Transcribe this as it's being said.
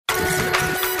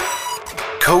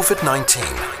COVID-19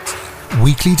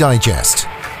 Weekly Digest.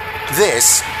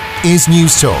 This is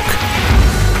News Talk.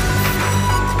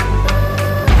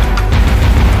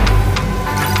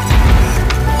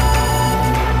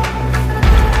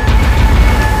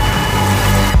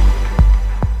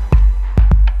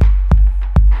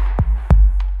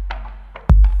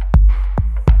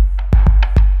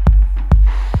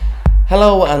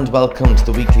 Hello and welcome to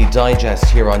the Weekly Digest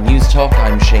here on News Talk.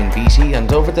 I'm Shane Beattie,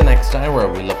 and over the next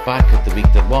hour we look back at the week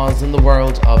that was in the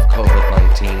world of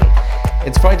COVID-19.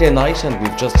 It's Friday night and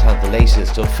we've just had the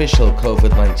latest official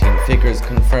COVID-19 figures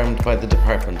confirmed by the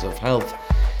Department of Health.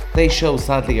 They show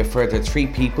sadly a further 3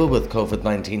 people with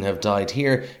COVID-19 have died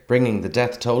here, bringing the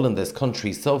death toll in this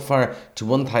country so far to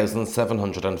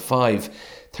 1,705.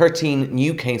 13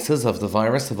 new cases of the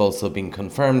virus have also been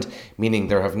confirmed, meaning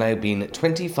there have now been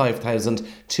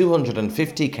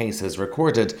 25,250 cases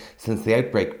recorded since the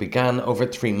outbreak began over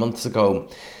 3 months ago.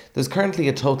 There's currently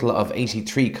a total of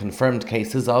 83 confirmed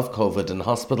cases of COVID in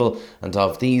hospital, and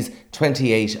of these,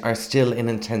 28 are still in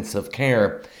intensive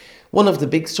care. One of the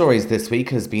big stories this week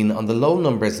has been on the low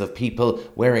numbers of people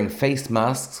wearing face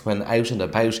masks when out and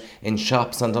about in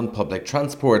shops and on public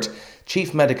transport.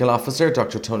 Chief Medical Officer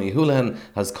Dr. Tony Holohan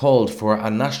has called for a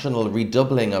national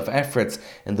redoubling of efforts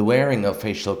in the wearing of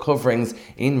facial coverings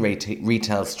in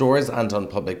retail stores and on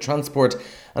public transport,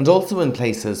 and also in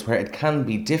places where it can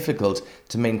be difficult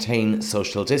to maintain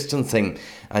social distancing.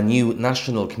 A new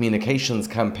national communications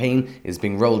campaign is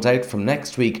being rolled out from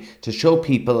next week to show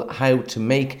people how to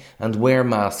make and wear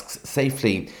masks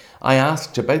safely. I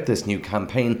asked about this new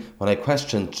campaign when I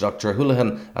questioned Dr.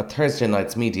 Holohan at Thursday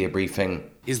night's media briefing.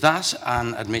 Is that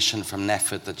an admission from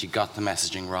NPHET that you got the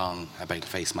messaging wrong about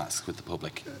face masks with the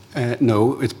public?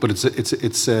 No,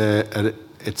 it's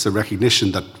a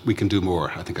recognition that we can do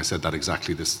more. I think I said that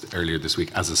exactly earlier this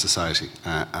week as a society,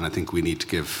 and I think we need to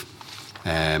give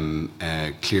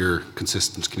clear,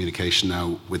 consistent communication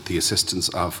now with the assistance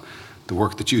of the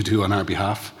work that you do on our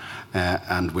behalf,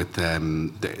 and with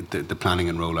the planning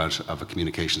and rollout of a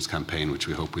communications campaign, which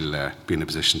we hope will be in a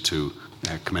position to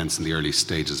commence in the early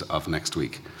stages of next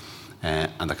week,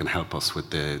 and that can help us with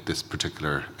this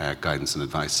particular guidance and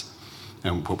advice.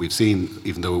 And what we've seen,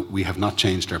 even though we have not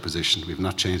changed our position, we've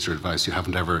not changed our advice, you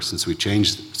haven't ever, since we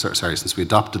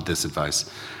adopted this advice,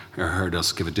 heard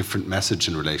us give a different message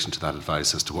in relation to that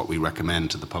advice as to what we recommend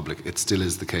to the public. It still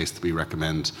is the case that we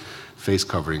recommend face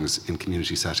coverings in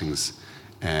community settings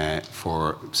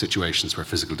for situations where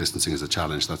physical distancing is a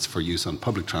challenge. That's for use on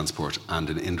public transport and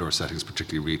in indoor settings,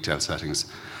 particularly retail settings.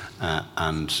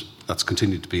 And that's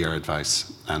continued to be our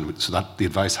advice, and so that the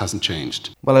advice hasn't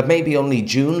changed. Well, it may be only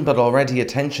June, but already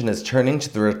attention is turning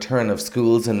to the return of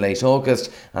schools in late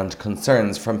August and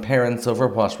concerns from parents over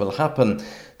what will happen.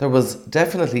 There was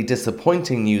definitely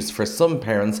disappointing news for some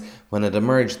parents when it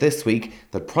emerged this week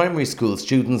that primary school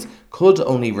students could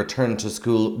only return to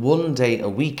school 1 day a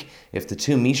week if the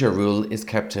 2-metre rule is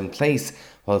kept in place,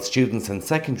 while students in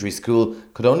secondary school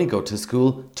could only go to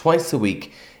school twice a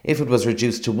week. If it was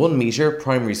reduced to 1 metre,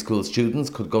 primary school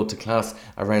students could go to class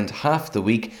around half the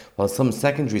week, while some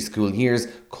secondary school years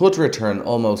could return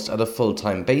almost at a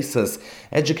full-time basis.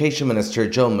 Education Minister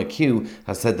Joe McHugh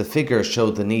has said the figures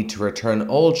showed the need to return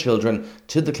all children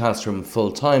to the classroom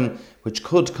full-time, which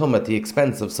could come at the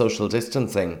expense of social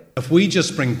distancing. If we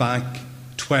just bring back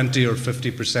 20 or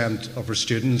 50% of our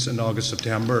students in August,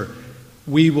 September,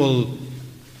 we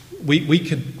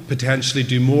could potentially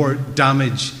do more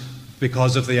damage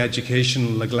because of the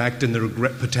educational neglect and the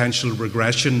potential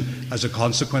regression as a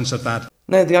consequence of that.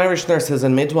 Now, the Irish Nurses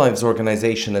and Midwives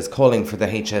organisation is calling for the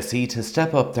HSE to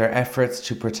step up their efforts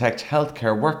to protect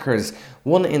healthcare workers.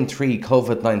 1 in 3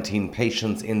 COVID-19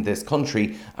 patients in this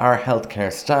country are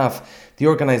healthcare staff. The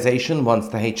organisation wants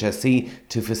the HSE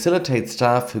to facilitate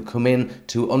staff who come in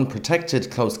to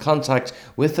unprotected close contact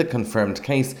with a confirmed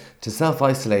case to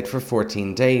self-isolate for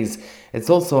 14 days. It's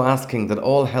also asking that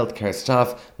all healthcare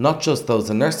staff, not just those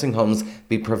in nursing homes,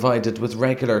 be provided with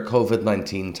regular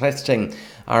COVID-19 testing.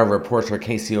 Our reporter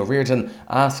Casey O'Riordan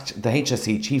asked the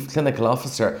HSE Chief Clinical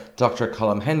Officer Dr.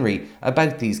 Colm Henry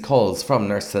about these calls from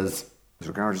nurses. As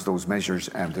regards those measures,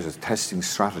 there's a testing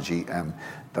strategy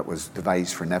that was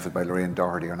devised for NPHET by Lorraine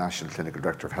Doherty, our National Clinical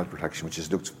Director of Health Protection, which has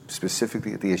looked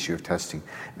specifically at the issue of testing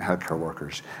in healthcare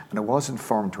workers. And it was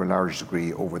informed to a large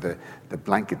degree over the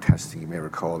blanket testing, you may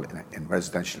recall, in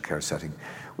residential care setting,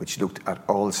 which looked at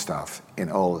all staff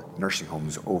in all nursing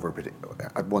homes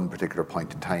at one particular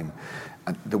point in time.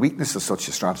 And the weakness of such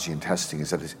a strategy in testing is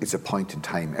that it's a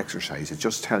point-in-time exercise. It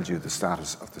just tells you the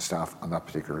status of the staff on that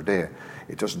particular day.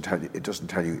 It doesn't tell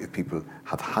you if people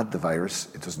have had the virus.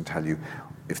 It doesn't tell you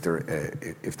if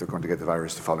they're going to get the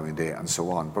virus the following day, and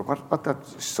so on. But what that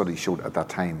study showed at that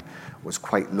time was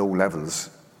quite low levels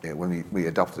when we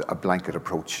adopted a blanket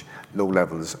approach, low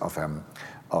levels of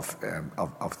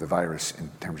the virus in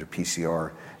terms of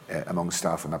PCR among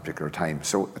staff in that particular time.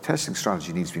 So a testing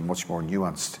strategy needs to be much more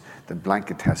nuanced than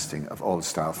blanket testing of all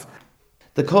staff.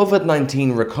 The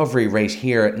COVID-19 recovery rate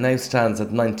here now stands at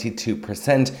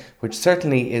 92%, which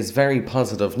certainly is very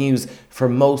positive news for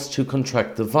most who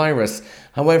contract the virus.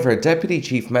 However, Deputy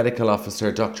Chief Medical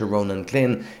Officer Dr. Ronan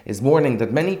Glynn is warning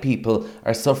that many people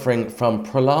are suffering from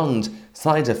prolonged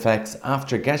side effects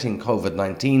after getting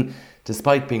COVID-19,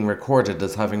 despite being recorded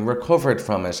as having recovered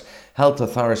from it. Health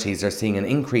authorities are seeing an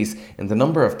increase in the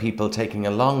number of people taking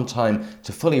a long time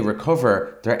to fully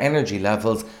recover their energy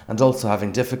levels and also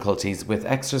having difficulties with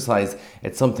exercise.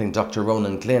 It's something Dr.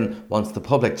 Ronan Glynn wants the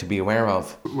public to be aware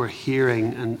of. We're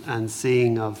hearing and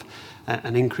seeing of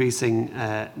an increasing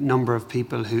number of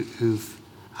people who've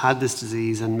had this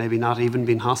disease and maybe not even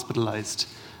been hospitalised,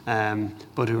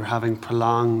 but who are having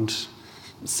prolonged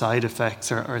side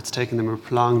effects, or it's taken them a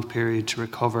prolonged period to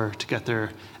recover, to get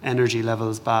their energy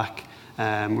levels back.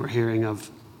 We're hearing of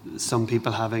some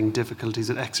people having difficulties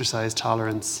with exercise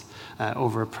tolerance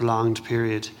over a prolonged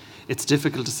period. It's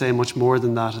difficult to say much more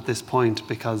than that at this point,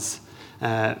 because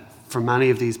for many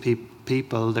of these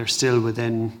people, they're still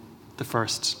within the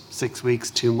first 6 weeks,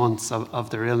 2 months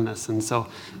of their illness. And so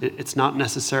it's not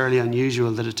necessarily unusual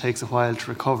that it takes a while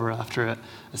to recover after a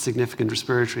significant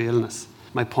respiratory illness.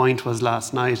 My point was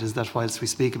last night is that whilst we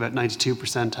speak about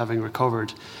 92% having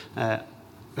recovered, we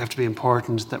have to be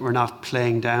important that we're not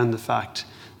playing down the fact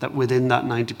that within that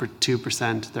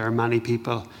 92% there are many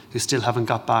people who still haven't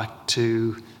got back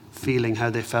to feeling how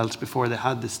they felt before they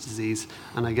had this disease.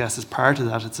 And I guess as part of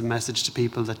that, it's a message to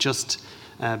people that just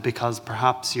because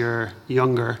perhaps you're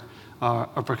younger, or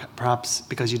perhaps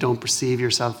because you don't perceive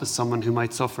yourself as someone who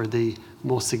might suffer the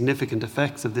most significant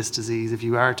effects of this disease if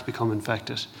you are to become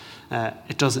infected,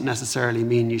 it doesn't necessarily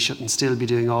mean you shouldn't still be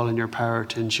doing all in your power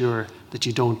to ensure that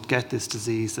you don't get this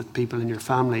disease, that people in your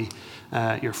family,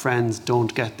 your friends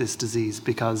don't get this disease,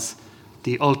 because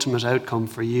the ultimate outcome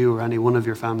for you or any one of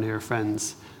your family or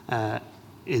friends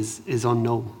is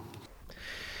unknown.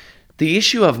 The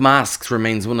issue of masks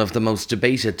remains one of the most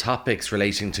debated topics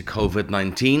relating to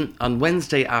COVID-19. On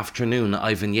Wednesday afternoon,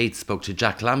 Ivan Yates spoke to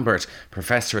Jack Lambert,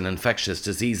 Professor in Infectious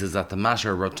Diseases at the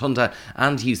Mater Rotunda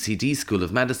and UCD School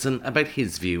of Medicine, about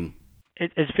his view.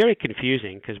 It's very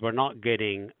confusing because we're not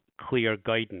getting clear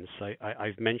guidance.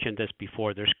 I've mentioned this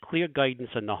before. There's clear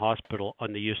guidance in the hospital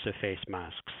on the use of face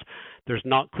masks. There's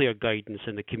not clear guidance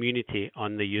in the community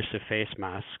on the use of face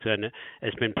masks, and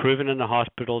it's been proven in the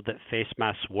hospital that face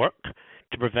masks work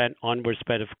to prevent onward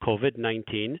spread of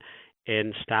COVID-19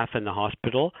 in staff in the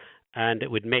hospital, and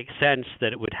it would make sense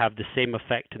that it would have the same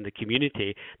effect in the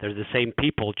community. They're the same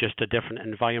people, just a different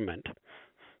environment.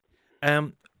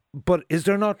 But is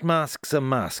there not masks and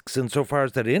masks insofar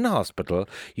as that in hospital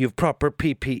you've proper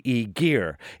PPE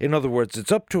gear? In other words, it's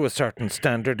up to a certain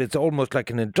standard. It's almost like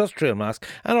an industrial mask,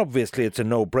 and obviously it's a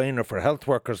no-brainer for health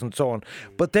workers and so on.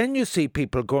 But then you see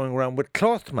people going around with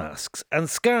cloth masks and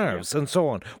scarves and so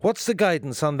on. What's the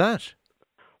guidance on that?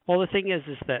 Well, the thing is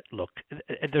that, look,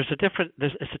 it's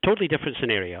a totally different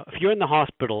scenario. If you're in the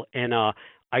hospital in a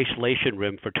isolation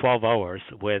room for 12 hours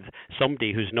with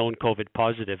somebody who's known COVID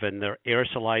positive and they're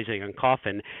aerosolizing and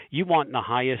coughing, you want the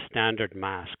highest standard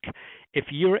mask. If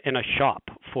you're in a shop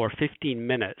for 15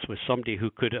 minutes with somebody who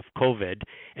could have COVID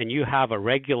and you have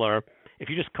if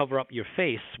you just cover up your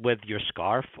face with your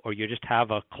scarf, or you just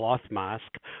have a cloth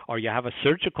mask, or you have a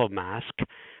surgical mask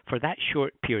for that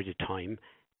short period of time,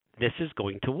 this is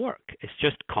going to work. It's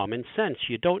just common sense.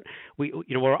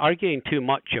 We're arguing too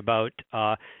much about,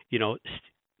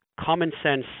 common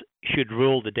sense should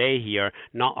rule the day here,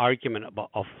 not argument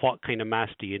of what kind of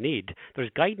mask do you need.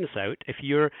 There's guidance out. If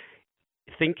you're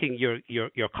thinking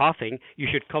you're coughing, you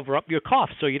should cover up your cough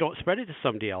so you don't spread it to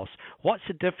somebody else. What's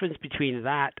the difference between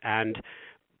that and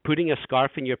putting a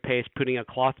scarf in your face, putting a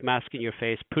cloth mask in your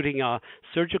face, putting a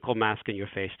surgical mask in your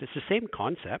face? It's the same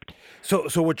concept.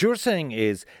 So what you're saying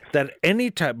is that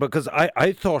any time, because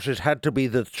I thought it had to be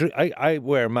I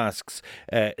wear masks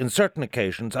in certain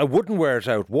occasions. I wouldn't wear it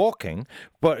out walking,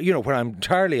 but, when I'm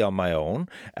entirely on my own,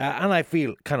 and I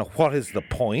feel kind of, what is the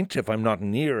point if I'm not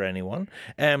near anyone?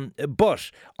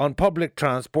 But on public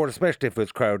transport, especially if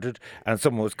it's crowded and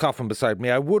someone was coughing beside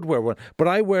me, I would wear one. But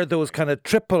I wear those kind of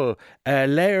triple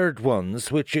layered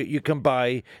ones, which you can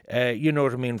buy,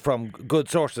 from good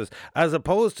sources, as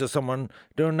opposed to someone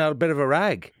doing a bit of a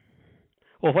rag.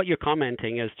 Well, what you're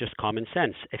commenting is just common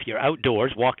sense. If you're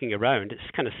outdoors walking around,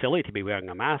 it's kind of silly to be wearing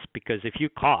a mask, because if you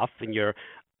cough and you're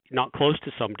not close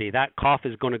to somebody, that cough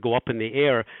is going to go up in the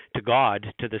air to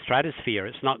God, to the stratosphere.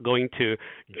 It's not going to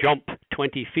jump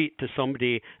 20 feet to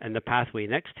somebody in the pathway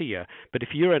next to you. But if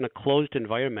you're in a closed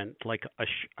environment like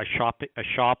a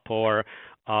shop or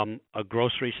a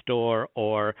grocery store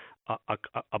or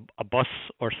a bus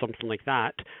or something like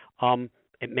that,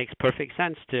 it makes perfect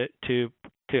sense to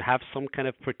have some kind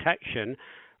of protection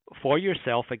for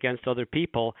yourself against other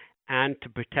people, and to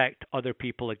protect other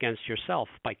people against yourself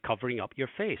by covering up your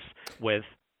face with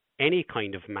any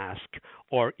kind of mask,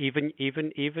 or even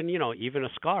a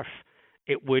scarf.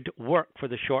 It would work for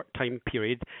the short time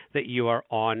period that you are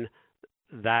on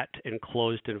that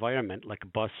enclosed environment, like a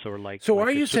bus or like. So, like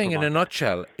are you saying, in a supermarket.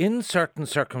 nutshell, in certain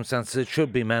circumstances, it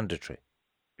should be mandatory?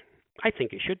 I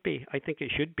think it should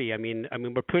be. I mean,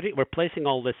 we're placing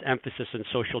all this emphasis on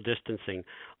social distancing,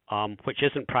 which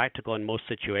isn't practical in most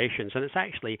situations, and it's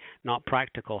actually not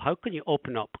practical. How can you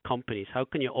open up companies? How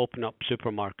can you open up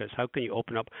supermarkets? How can you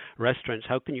open up restaurants?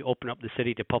 How can you open up the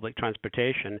city to public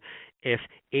transportation if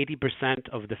 80%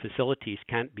 of the facilities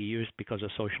can't be used because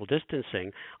of social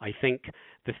distancing? I think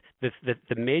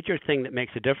the major thing that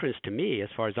makes a difference to me, as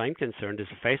far as I'm concerned, is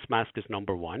a face mask is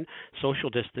number one,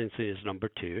 social distancing is number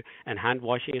two, and hand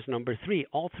washing is number three.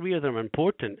 All three of them are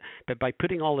important, but by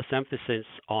putting all this emphasis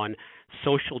on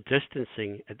social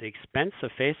distancing at the expense of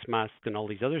face masks and all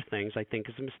these other things, I think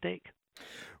is a mistake.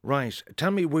 Right.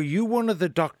 Tell me, were you one of the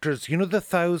doctors, the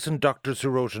 1,000 doctors who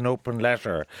wrote an open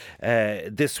letter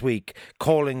this week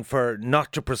calling for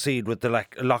not to proceed with the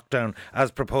lockdown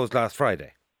as proposed last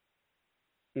Friday?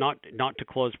 Not to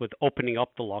close with opening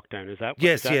up the lockdown. Is that?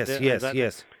 Yes,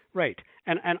 yes. Right.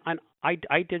 And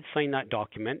I did sign that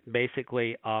document,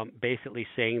 basically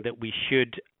saying that we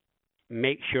should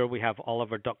make sure we have all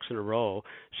of our ducks in a row,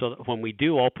 so that when we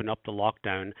do open up the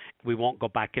lockdown, we won't go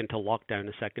back into lockdown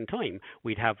a second time.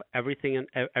 We'd have everything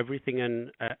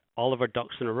in all of our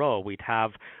ducks in a row. We'd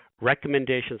have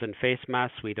recommendations on face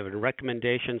masks. We'd have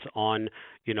recommendations on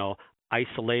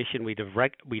isolation. We'd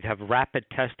have rapid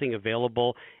testing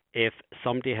available if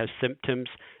somebody has symptoms.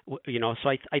 So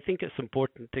I think it's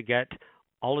important to get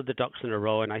all of the ducks in a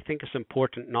row, and I think it's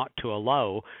important not to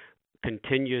allow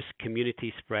continuous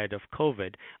community spread of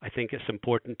COVID. I think it's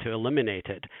important to eliminate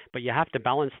it, but you have to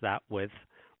balance that with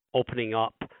opening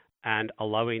up and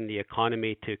allowing the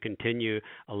economy to continue,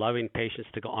 allowing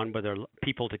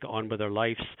people to go on with their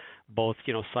lives, both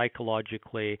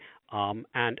psychologically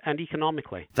and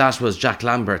economically. That was Jack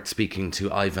Lambert speaking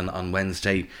to Ivan on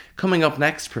Wednesday. Coming up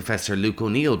next, Professor Luke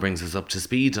O'Neill brings us up to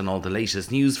speed on all the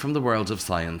latest news from the world of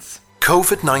science.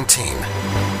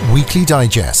 COVID-19 Weekly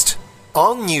Digest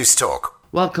on News Talk.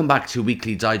 Welcome back to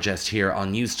Weekly Digest here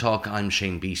on News Talk. I'm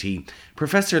Shane Beattie.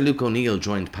 Professor Luke O'Neill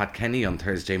joined Pat Kenny on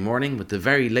Thursday morning with the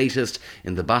very latest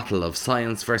in the battle of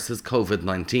science versus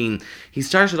COVID-19. He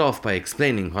started off by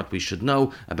explaining what we should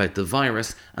know about the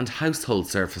virus and household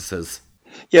surfaces.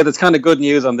 Yeah, there's kind of good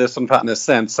news on this one, Pat, in a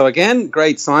sense. So again,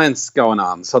 great science going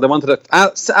on. So they wanted to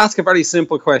ask a very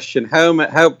simple question.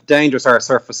 How dangerous are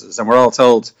surfaces? And we're all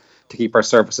told to keep our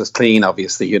surfaces clean,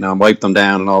 obviously, and wipe them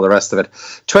down and all the rest of it.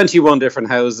 21 different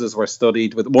houses were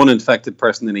studied with one infected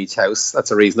person in each house. That's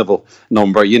a reasonable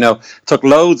number. Took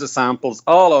loads of samples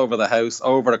all over the house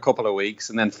over a couple of weeks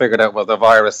and then figured out whether the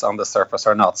virus on the surface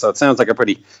or not. So it sounds like a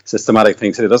pretty systematic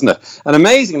thing to do, doesn't it? And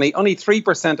amazingly, only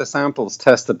 3% of samples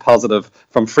tested positive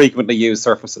from frequently used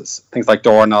surfaces, things like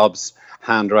doorknobs,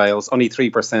 handrails. Only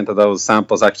 3% of those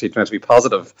samples actually turned out to be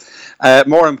positive.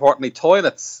 More importantly,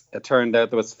 toilets. It turned out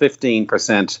there was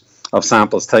 15% of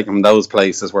samples taken from those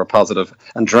places were positive.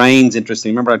 And drains,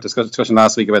 interesting. Remember our discussion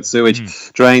last week about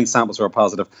sewage? Drain samples were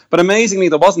positive. But amazingly,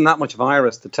 there wasn't that much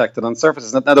virus detected on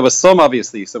surfaces. Now, there was some,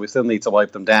 obviously, so we still need to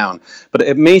wipe them down. But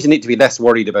it means you need to be less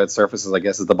worried about surfaces, I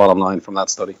guess, is the bottom line from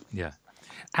that study. Yeah.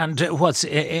 And what's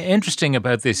interesting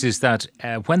about this is that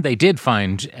when they did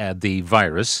find the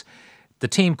virus, the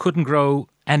team couldn't grow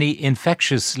any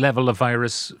infectious level of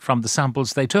virus from the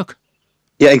samples they took.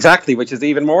 Yeah, exactly, which is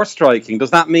even more striking.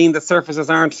 Does that mean that surfaces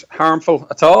aren't harmful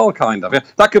at all, kind of? Yeah,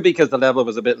 that could be because the level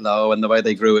was a bit low and the way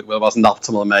they grew it wasn't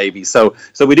optimal, maybe. So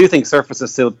we do think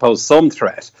surfaces still pose some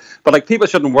threat. But people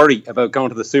shouldn't worry about going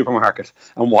to the supermarket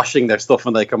and washing their stuff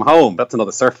when they come home. That's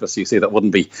another surface, you see, that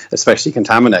wouldn't be especially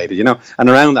contaminated, And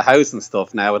around the house and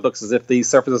stuff now, it looks as if these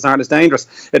surfaces aren't as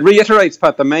dangerous. It reiterates,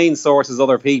 Pat, the main source is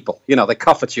other people. They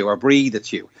cough at you or breathe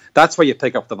at you. That's where you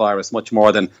pick up the virus much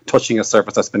more than touching a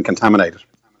surface that's been contaminated.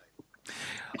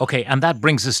 Okay, and that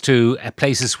brings us to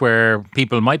places where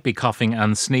people might be coughing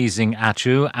and sneezing at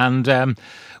you, and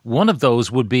one of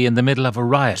those would be in the middle of a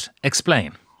riot.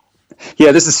 Explain.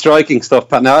 Yeah, this is striking stuff,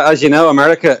 Pat. Now, as you know,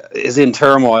 America is in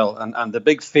turmoil, and the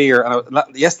big fear.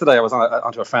 And yesterday, I was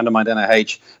onto a friend of mine at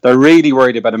NIH. They're really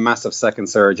worried about a massive second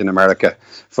surge in America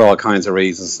for all kinds of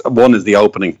reasons. One is the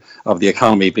opening of the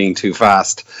economy being too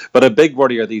fast, but a big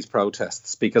worry are these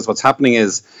protests, because what's happening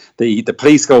is the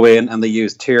police go in and they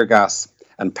use tear gas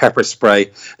and pepper spray.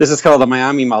 This is called the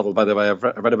Miami model, by the way. I've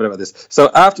read a bit about this.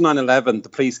 So after 9/11, the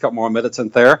police got more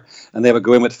militant there, and they would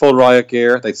go in with full riot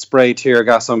gear. They'd spray tear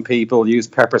gas on people, use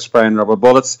pepper spray and rubber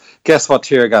bullets. Guess what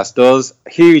tear gas does?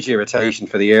 Huge irritation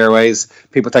for the airways.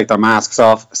 People take their masks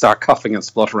off, start coughing and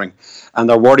spluttering. And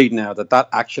they're worried now that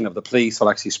action of the police will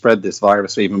actually spread this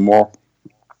virus even more.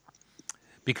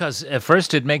 Because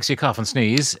first it makes you cough and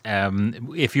sneeze.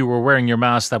 If you were wearing your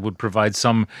mask, that would provide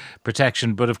some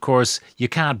protection. But of course, you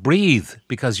can't breathe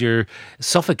because you're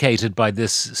suffocated by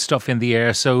this stuff in the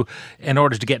air. So in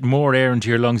order to get more air into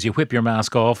your lungs, you whip your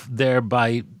mask off,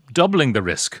 thereby doubling the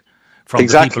risk from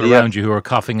the people around you who are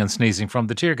coughing and sneezing from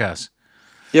the tear gas.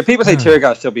 Yeah, people say tear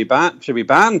gas should be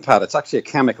banned, Pat. It's actually a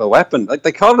chemical weapon. Like,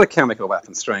 they call it a chemical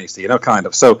weapon, strangely, kind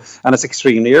of. So, and it's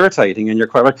extremely irritating, and you're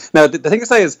quite right. Now, the thing to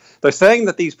say is, they're saying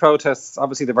that these protests,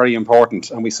 obviously, they're very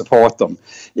important, and we support them.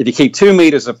 If you keep 2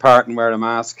 meters apart and wear a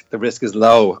mask, the risk is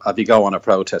low if you go on a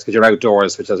protest, because you're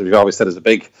outdoors, which, as we've always said, is a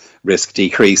big risk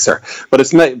decreaser. But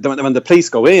it's when the police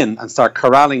go in and start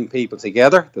corralling people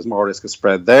together, there's more risk of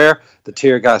spread there. The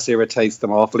tear gas irritates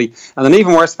them awfully. And then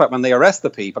even worse, Pat, when they arrest the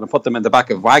people and put them in the back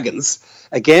of wagons,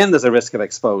 again, there's a risk of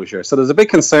exposure. So there's a big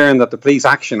concern that the police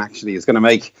action actually is going to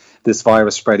make this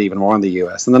virus spread even more in the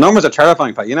US. And the numbers are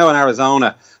terrifying, Pat. In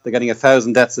Arizona, they're getting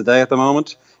 1,000 deaths a day at the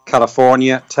moment.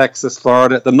 California, Texas,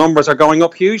 Florida, the numbers are going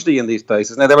up hugely in these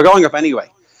places. Now, they were going up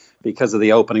anyway because of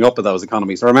the opening up of those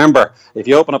economies. So remember, if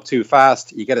you open up too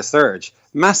fast, you get a surge.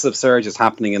 Massive surge is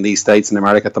happening in these states in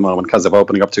America at the moment because of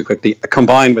opening up too quickly,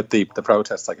 combined with the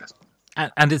protests, I guess.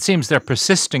 And it seems they're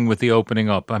persisting with the opening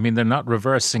up. I mean, they're not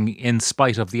reversing in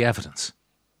spite of the evidence.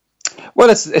 Well,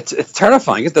 it's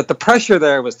terrifying. That the pressure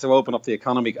there was to open up the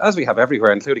economy, as we have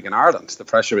everywhere, including in Ireland. The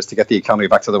pressure was to get the economy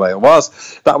back to the way it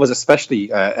was. That was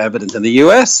especially evident in the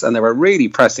US, and they were really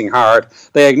pressing hard.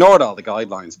 They ignored all the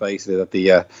guidelines, basically, that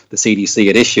the CDC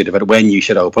had issued about when you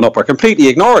should open up, were completely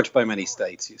ignored by many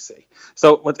states, you see.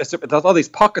 So there's all these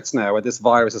pockets now where this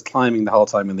virus is climbing the whole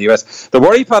time in the US. The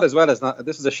worry, Pat, as well, is that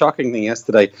this is a shocking thing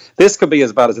yesterday. This could be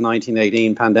as bad as the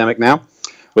 1918 pandemic now,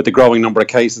 with the growing number of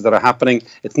cases that are happening.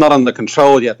 It's not under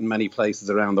control yet in many places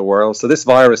around the world. So this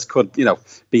virus could, be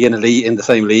in the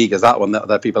same league as that one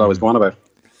that people always warn about.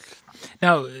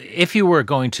 Now, if you were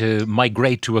going to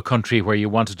migrate to a country where you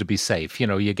wanted to be safe,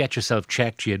 you get yourself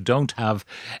checked, you don't have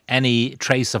any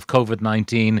trace of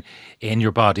COVID-19 in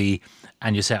your body,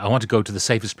 and you say, I want to go to the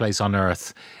safest place on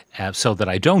earth so that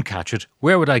I don't catch it,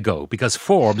 where would I go? Because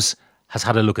Forbes has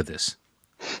had a look at this.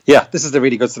 Yeah, this is the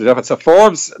really good study of it. So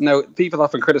Forbes, now people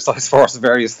often criticise Forbes for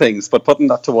various things, but putting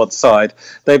that to one side,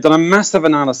 they've done a massive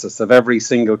analysis of every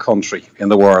single country in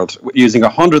the world using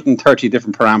 130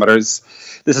 different parameters.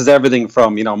 This is everything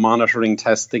from, monitoring,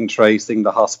 testing, tracing,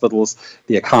 the hospitals,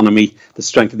 the economy, the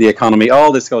strength of the economy.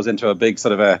 All this goes into a big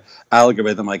sort of a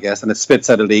algorithm, I guess, and it spits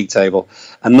out a league table.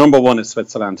 And number one is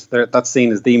Switzerland. That's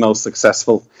seen as the most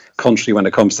successful country when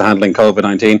it comes to handling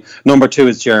COVID-19. Number two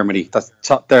is Germany.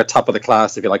 They're top of the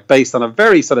class, if you like, based on a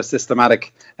very sort of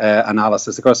systematic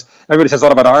analysis. Of course, everybody says,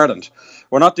 what about Ireland?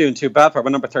 We're not doing too bad, but we're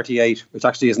number 38, which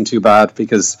actually isn't too bad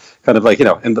because kind of like,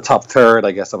 in the top third,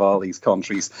 I guess, of all these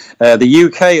countries.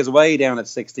 The UK is way down at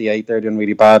 68. They're doing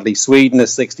really badly. Sweden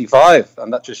is 65.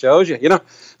 And that just shows you,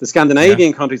 the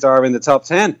Scandinavian countries are in the top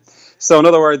 10. So in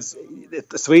other words,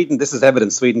 Sweden, this is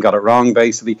evidence Sweden got it wrong,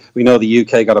 basically. We know the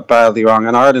UK got it badly wrong,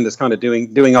 and Ireland is kind of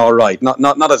doing all right.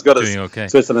 Not as good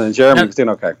as Switzerland and Germany, but doing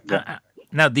okay. Yeah.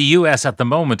 Now, the US at the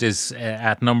moment is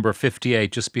at number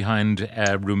 58, just behind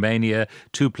Romania,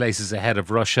 2 places ahead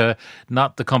of Russia.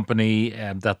 Not the company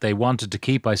that they wanted to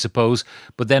keep, I suppose.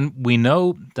 But then we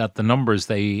know that the numbers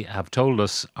they have told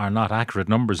us are not accurate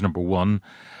numbers, number one,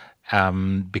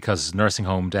 because nursing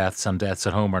home deaths and deaths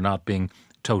at home are not being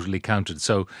totally counted.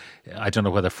 So I don't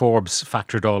know whether Forbes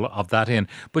factored all of that in.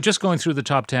 But just going through the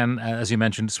top 10, as you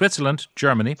mentioned, Switzerland,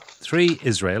 Germany, 3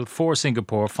 Israel, 4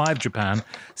 Singapore, 5 Japan,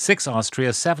 6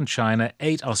 Austria, 7 China,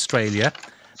 8 Australia,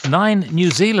 9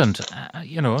 New Zealand.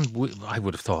 I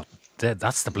would have thought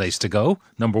that's the place to go,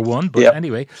 number one. But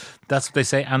anyway, that's what they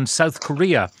say. And South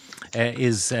Korea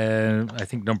is, I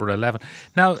think, number 11.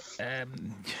 Now,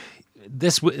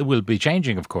 this will be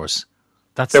changing, of course.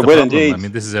 That's the problem. Indeed. I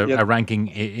mean, this is a ranking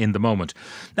in the moment.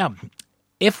 Now,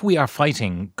 if we are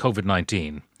fighting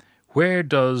COVID-19, where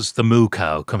does the moo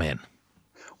cow come in?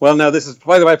 Well, now this is,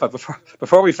 by the way, Pat,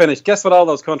 before we finish, guess what all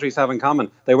those countries have in common?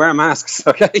 They wear masks,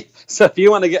 okay? So if you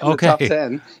want to get in the top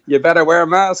 10, you better wear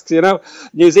masks, you know?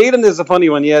 New Zealand is a funny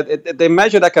one, yeah. They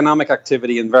measured economic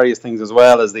activity in various things as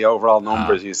well as the overall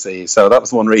numbers, you see. So that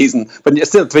was one reason. But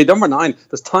still, to be number 9,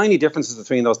 there's tiny differences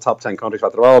between those top 10 countries,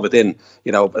 but they're all within,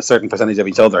 you know, a certain percentage of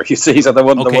each other, you see. So they're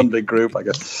one big group, I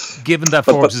guess. Given that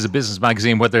Forbes is a business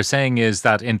magazine, what they're saying is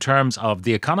that in terms of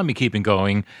the economy keeping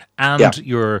going and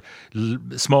your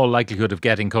small likelihood of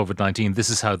getting COVID-19, this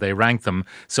is how they rank them.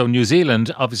 So New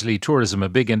Zealand, obviously tourism, a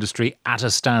big industry, at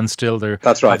a standstill. They're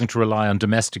having to rely on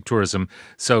domestic tourism.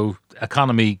 So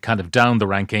economy kind of down the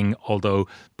ranking, although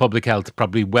public health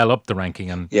probably well up the ranking.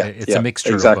 And it's a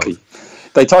mixture of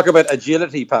both. They talk about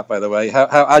agility, Pat, by the way, how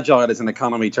agile is an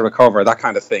economy to recover. That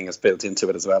kind of thing is built into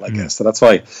it as well, I guess. So that's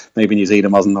why maybe New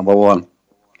Zealand wasn't number 1.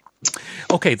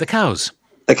 Okay, the cows.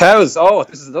 The cows. Oh,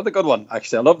 this is another good one,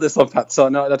 actually. I love this one, Pat. So,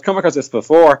 no, I've come across this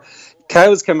before.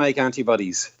 Cows can make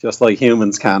antibodies, just like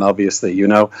humans can, obviously, you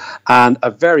know. And a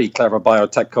very clever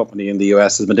biotech company in the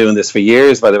US has been doing this for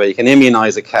years, by the way. You can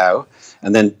immunize a cow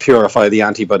and then purify the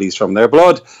antibodies from their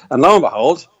blood. And lo and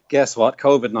behold, guess what?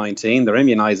 COVID-19, they're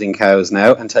immunizing cows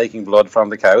now and taking blood from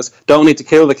the cows. Don't need to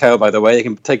kill the cow, by the way. You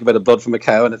can take a bit of blood from a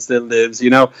cow and it still lives, you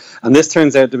know. And this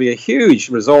turns out to be a huge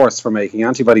resource for making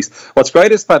antibodies. What's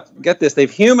great is, Pat, get this, they've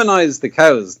humanized the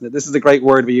cows. This is a great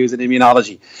word we use in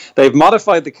immunology. They've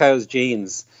modified the cow's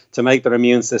genes to make their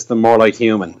immune system more like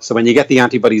human. So when you get the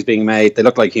antibodies being made, they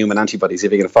look like human antibodies, if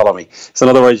you can follow me. So in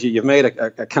other words, you've made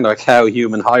a kind of a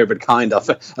cow-human hybrid kind of.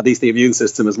 At least the immune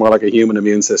system is more like a human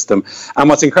immune system. And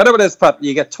what's incredible is, Pat,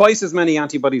 you get twice as many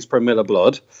antibodies per mil of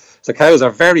blood. So cows are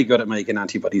very good at making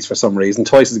antibodies for some reason,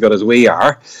 twice as good as we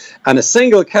are. And a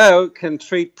single cow can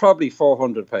treat probably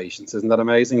 400 patients. Isn't that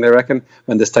amazing, they reckon,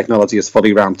 when this technology is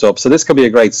fully ramped up? So this could be a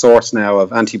great source now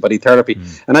of antibody therapy.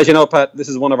 And as you know, Pat, this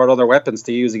is one of our other weapons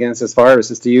to use against this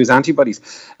virus, is to use antibodies.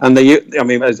 And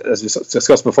as we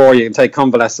discussed before, you can take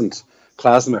convalescent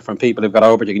plasma from people who've got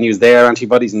over it. You can use their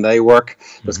antibodies and they work.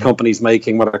 There's companies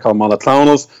making what are called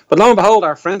monoclonals. But lo and behold,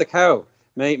 our friend the cow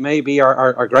may be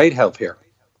our great help here.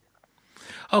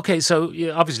 Okay, so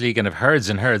obviously you can have herds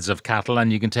and herds of cattle,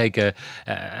 and you can take a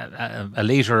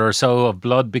litre or so of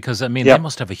blood, because, I mean, they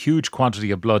must have a huge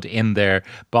quantity of blood in their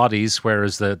bodies,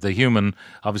 whereas the human,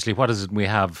 obviously, what is it we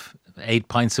have? 8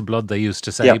 pints of blood, they used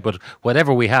to say, but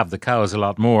whatever we have, the cow is a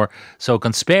lot more, so it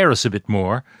can spare us a bit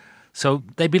more. So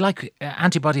they'd be like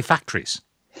antibody factories.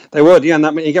 They would, yeah, and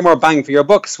that means you get more bang for your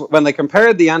bucks. When they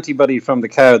compared the antibody from the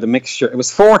cow, the mixture, it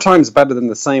was 4 times better than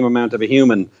the same amount of a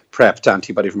human prepped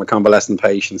antibody from a convalescent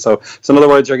patient. So in other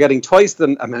words, you're getting twice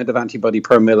the amount of antibody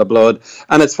per mil of blood,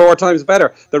 and it's 4 times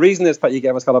better. The reason is that you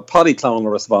get what's called a polyclonal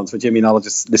response, which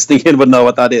immunologists listening in would know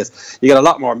what that is. You get a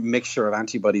lot more mixture of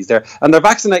antibodies there. And they're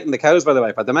vaccinating the cows, by the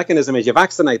way, but the mechanism is you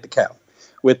vaccinate the cow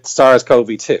with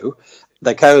SARS-CoV-2.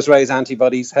 The cows raise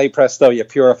antibodies. Hey presto, you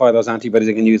purify those antibodies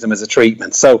and can use them as a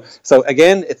treatment. So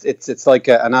again, it's like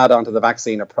an add-on to the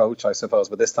vaccine approach, I suppose.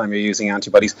 But this time you're using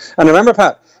antibodies. And remember,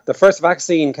 Pat, the first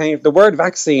vaccine the word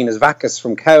vaccine is vacus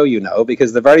from cow, you know,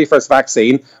 because the very first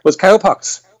vaccine was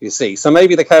cowpox. You see, so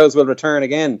maybe the cows will return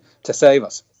again to save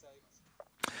us.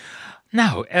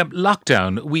 Now,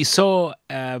 lockdown. We saw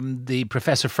the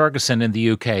Professor Ferguson in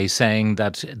the UK saying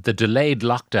that the delayed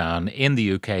lockdown in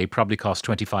the UK probably cost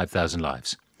 25,000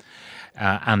 lives.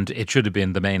 And it should have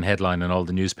been the main headline in all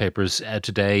the newspapers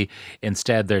today.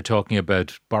 Instead, they're talking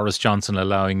about Boris Johnson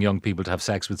allowing young people to have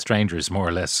sex with strangers, more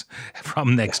or less,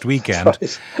 from next weekend.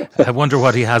 I wonder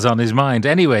what he has on his mind.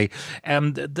 Anyway,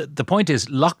 the point is,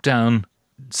 lockdown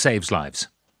saves lives.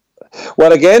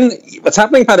 Well, again, what's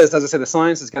happening, Pat, is, as I said, the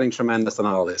science is getting tremendous on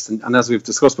all this. And as we've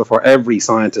discussed before, every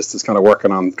scientist is kind of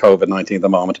working on COVID-19 at the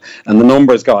moment. And the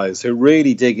numbers guys who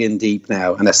really dig in deep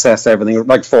now and assess everything,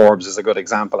 like Forbes is a good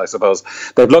example, I suppose.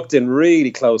 They've looked in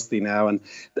really closely now. And,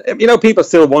 you know, people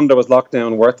still wonder, was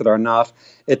lockdown worth it or not?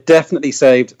 It definitely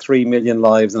saved 3 million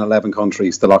lives in 11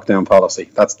 countries, the lockdown policy.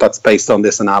 That's based on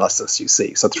this analysis, you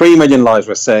see. So 3 million lives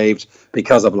were saved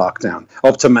because of lockdown,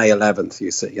 up to May 11th,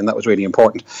 you see, and that was really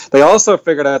important. They also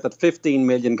figured out that 15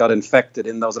 million got infected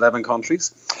in those 11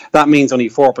 countries. That means only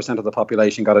 4% of the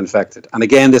population got infected. And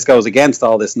again, this goes against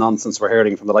all this nonsense we're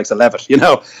hearing from the likes of Levitt, you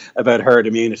know, about herd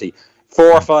immunity.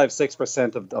 4, 5,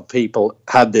 6% of people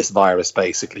had this virus,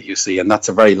 basically, you see, and that's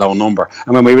a very low number.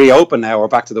 And when we reopen now, we're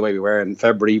back to the way we were in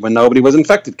February when nobody was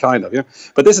infected, kind of. Yeah?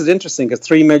 But this is interesting because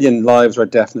 3 million lives were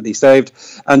definitely saved.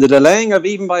 And the delaying of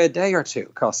even by a day or two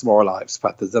costs more lives.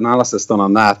 But there's analysis done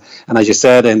on that. And as you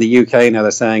said, in the UK now,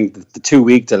 they're saying the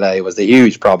 2-week delay was the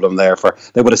huge problem there.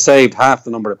 They would have saved half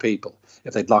the number of people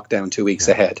if they'd locked down 2 weeks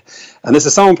ahead. And this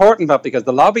is so important, Pat, because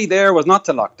the lobby there was not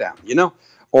to lock down,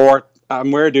 or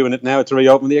we're doing it now to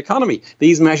reopen the economy.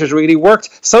 These measures really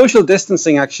worked. Social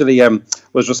distancing actually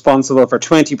was responsible for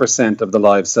 20% of the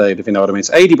lives saved, if you know what I mean.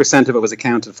 So 80% of it was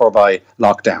accounted for by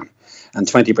lockdown, and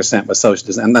 20% was social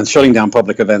distancing. And then shutting down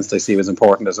public events, they see, was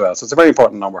important as well. So it's a very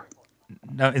important number.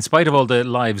 Now, in spite of all the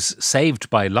lives saved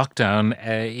by lockdown,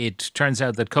 it turns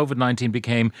out that COVID-19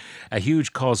 became a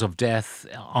huge cause of death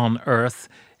on Earth.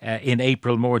 In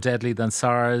April, more deadly than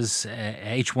SARS,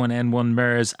 H1N1,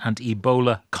 MERS and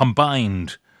Ebola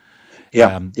combined.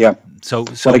 So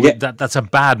well, again, that's a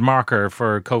bad marker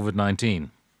for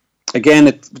COVID-19. Again,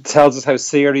 it tells us how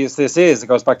serious this is. It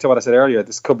goes back to what I said earlier.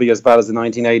 This could be as bad as the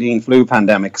 1918 flu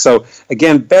pandemic. So,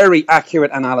 again, very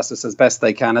accurate analysis as best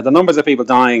they can. And the numbers of people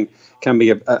dying can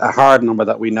be a hard number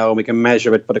that we know. We can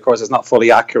measure it, but of course it's not fully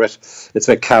accurate. It's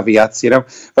with caveats,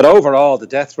 But overall, the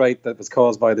death rate that was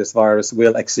caused by this virus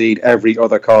will exceed every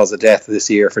other cause of death this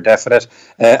year for definite.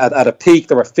 At a peak,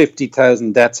 there were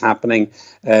 50,000 deaths happening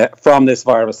from this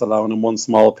virus alone in one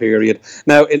small period.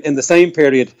 Now, in the same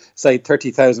period, say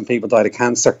 30,000 people died of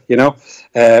cancer,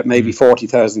 maybe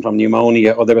 40,000 from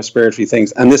pneumonia, other respiratory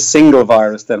things. And this single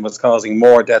virus then was causing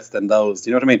more deaths than those. Do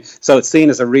you know what I mean? So it's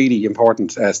seen as a really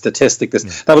important statistic.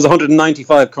 That was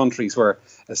 195 countries were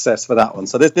assessed for that one.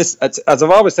 So this, as I've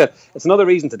always said, it's another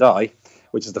reason to die,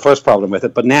 which is the first problem with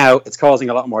it. But now it's causing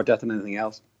a lot more death than anything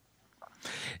else.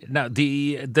 Now,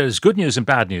 there's good news and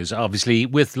bad news. Obviously,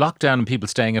 with lockdown and people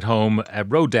staying at home,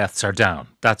 road deaths are down.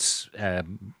 That's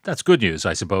good news,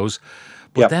 I suppose.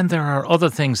 But then there are other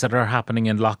things that are happening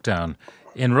in lockdown.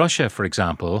 In Russia, for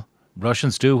example,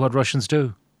 Russians do what Russians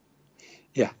do.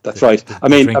 Yeah, that's right. I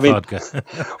mean,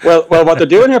 well, what they're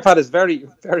doing here, Pat, is very,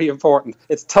 very important.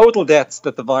 It's total deaths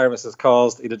that the virus has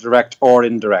caused, either direct or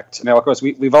indirect. Now, of course,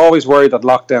 we've always worried that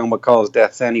lockdown would cause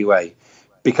deaths anyway,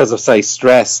 because of, say,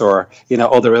 stress or,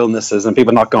 other illnesses and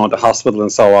people not going to hospital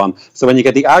and so on. So when you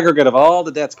get the aggregate of all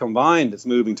the deaths combined, it's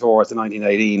moving towards the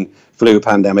 1918 flu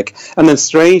pandemic. And then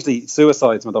strangely,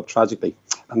 suicides went up tragically.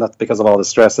 And that's because of all the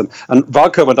stress. And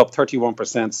vodka went up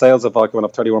 31%. Sales of vodka went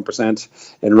up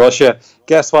 31% in Russia.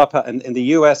 Guess what? In the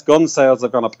US, gun sales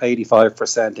have gone up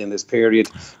 85% in this period.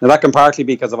 Now, that can partly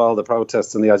be because of all the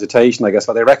protests and the agitation, I guess.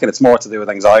 But they reckon it's more to do with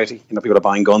anxiety. People are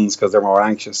buying guns because they're more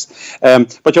anxious.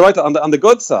 But you're right, on the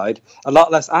good side, a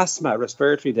lot less asthma,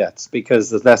 respiratory deaths, because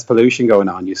there's less pollution going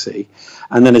on, you see.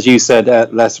 And then, as you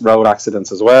said, less road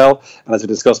accidents as well. And as we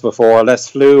discussed before, less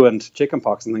flu and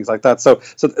chickenpox and things like that. So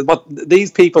what these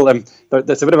people,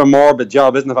 there's a bit of a morbid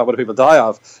job, isn't it, about what people die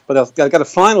of? But they'll get a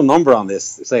final number on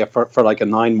this, say, for like a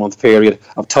 9-month period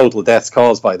of total deaths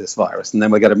caused by this virus. And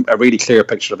then we'll get a really clear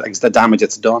picture of the damage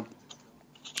it's done.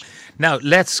 Now,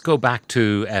 let's go back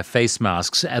to face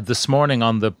masks. This morning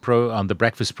on the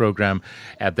breakfast programme,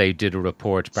 they did a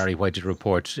report, Barry White did a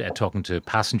report talking to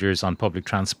passengers on public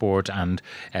transport and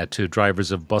to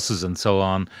drivers of buses and so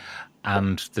on.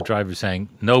 And the driver saying,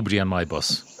 nobody on my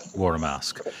bus wore a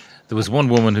mask. There was one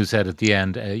woman who said at the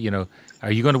end, are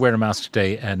you going to wear a mask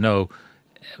today? No,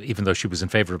 even though she was in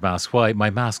favour of masks. Why? My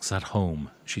mask's at home,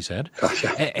 she said.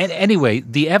 Anyway,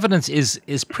 the evidence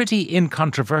is pretty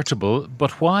incontrovertible,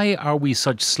 but why are we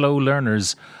such slow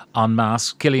learners on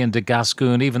masks? Killian de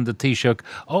Gascoigne, even the Taoiseach,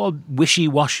 all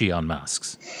wishy-washy on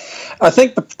masks. I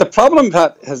think the problem,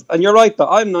 Pat, and you're right, but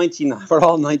we're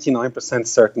all 99%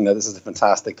 certain that this is a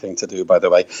fantastic thing to do, by the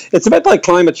way. It's a bit like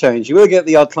climate change. You will get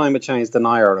the odd climate change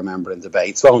denier, remember, in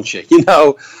debates, won't you?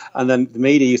 And then the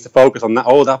media used to focus on that.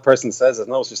 Oh, that person says there's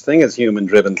no such thing as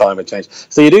human-driven climate change.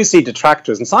 So you do see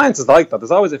detractors, and science is like that.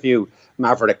 There's always a few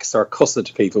mavericks or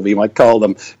cussed people, we might call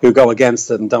them, who go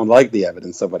against it and don't like the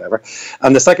evidence or whatever.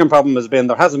 And the second problem has been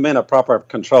there hasn't been a proper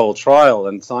controlled trial,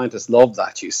 and scientists love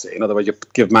that, you see. In other words, you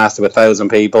give masks to 1,000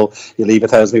 people, you leave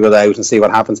 1,000 people out and see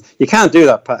what happens. You can't do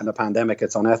that in a pandemic.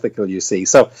 It's unethical, you see.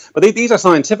 So, but these are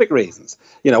scientific reasons,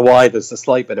 why there's a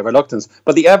slight bit of reluctance.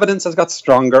 But the evidence has got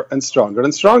stronger and stronger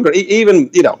and stronger.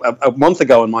 Even, a month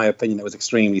ago, in my opinion, it was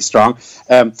extremely strong.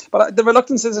 But the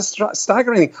reluctance is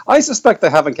staggering. I suspect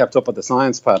they haven't kept up with the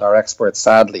science, Pat, our experts,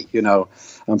 sadly,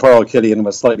 and poor old Killian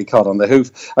was slightly caught on the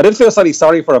hoof. I did feel slightly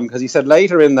sorry for him, because he said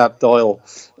later in that Dáil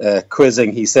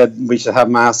quizzing, he said we should have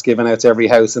masks given out to every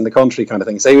house in the country, kind of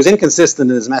thing. So he was inconsistent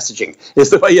in his messaging, is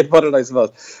the way you'd put it, I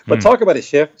suppose. But talk about a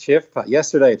shift, Pat.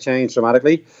 Yesterday it changed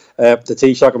dramatically. The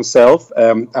Taoiseach himself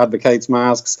advocates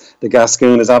masks. The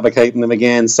Gascoigne is advocating them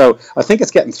again. So I think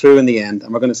it's getting through in the end,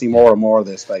 and we're going to see more and more of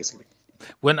this, basically.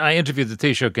 When I interviewed the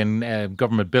Taoiseach in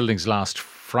government buildings last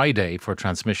Friday for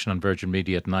transmission on Virgin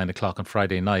Media at 9 o'clock on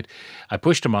Friday night, I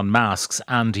pushed him on masks,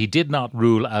 and he did not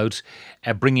rule out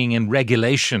bringing in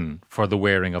regulation for the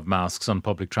wearing of masks on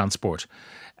public transport.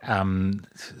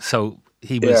 So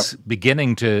he was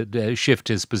beginning to shift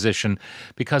his position,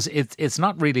 because it's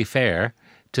not really fair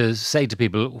to say to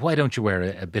people, why don't you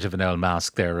wear a bit of an L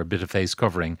mask there, a bit of face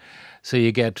covering? So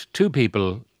you get two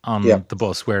people on the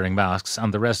bus wearing masks,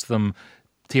 and the rest of them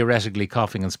theoretically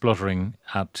coughing and spluttering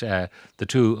at the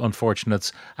two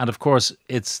unfortunates. And of course,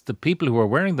 it's the people who are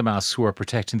wearing the masks who are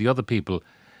protecting the other people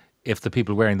if the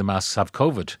people wearing the masks have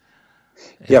COVID.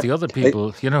 If the other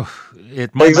people,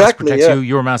 my mask protects you,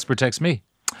 your mask protects me.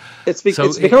 It's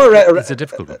become it's a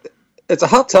difficult one. It's a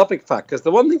hot topic, fact, because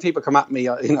the one thing people come at me,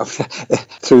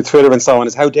 through Twitter and so on,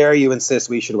 is how dare you insist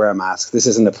we should wear a mask? This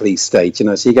isn't a police state, so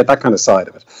you get that kind of side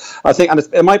of it. I think, and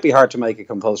it might be hard to make it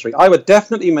compulsory. I would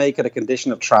definitely make it a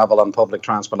condition of travel on public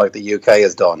transport like the UK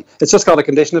has done. It's just called a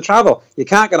condition of travel. You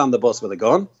can't get on the bus with a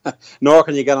gun, nor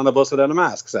can you get on the bus without a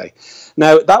mask, say.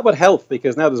 Now, that would help,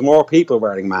 because now there's more people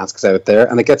wearing masks out there,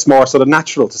 and it gets more sort of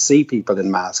natural to see people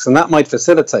in masks, and that might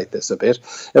facilitate this a bit.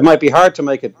 It might be hard to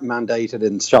make it mandated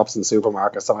in shops and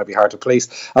supermarkets. That might be hard to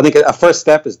police. I think a first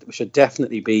step should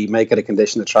definitely be make it a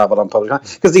condition of travel on public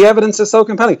transport, because the evidence is so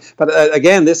compelling. But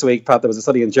again, this week, Pat, there was a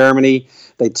study in Germany.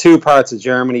 They had two parts of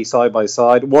Germany side by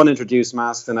side. One introduced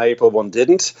masks in April, one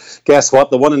didn't. Guess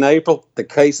what? The one in April, the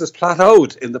cases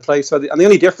plateaued in the place where and the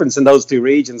only difference in those two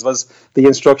regions was the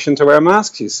instruction to wear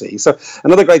masks, you see. So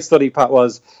another great study, Pat,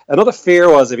 another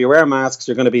fear was if you wear masks,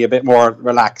 you're going to be a bit more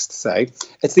relaxed, say.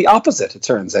 It's the opposite, it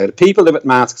turns out. People with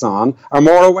masks on are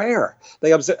more aware.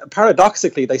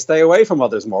 Paradoxically, they stay away from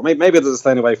others more. Maybe others are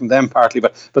staying away from them partly,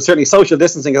 but certainly social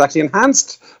distancing is actually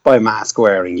enhanced by mask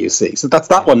wearing, you see. So that's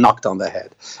that one knocked on the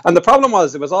head. And the problem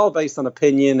was, it was all based on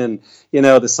opinion, and,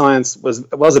 the science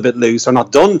was a bit loose, or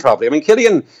not done properly. I mean,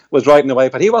 Killian was writing away,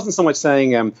 but he wasn't so much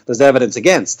saying there's evidence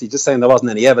against. He's just saying there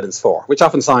wasn't any evidence for, which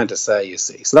often scientists say, you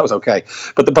see. So that was okay.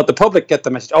 But the public get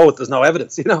the message, there's no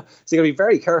evidence, So you got to be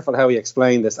very careful how you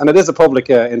explain this. And it is a public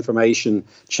information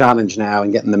challenge now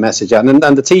in getting the message out.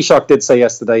 And the Taoiseach did say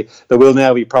yesterday there will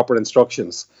now be proper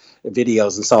instructions,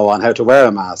 videos and so on, how to wear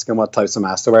a mask and what types of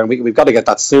masks to wear. And we've got to get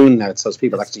that soon now, so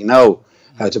people actually know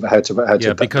how to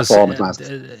perform with masks.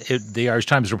 The Irish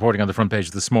Times is reporting on the front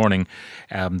page this morning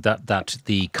that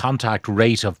the contact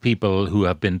rate of people who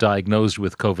have been diagnosed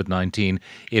with COVID-19,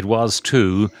 it was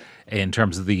 2 in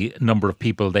terms of the number of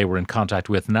people they were in contact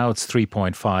with. Now it's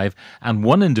 3.5, and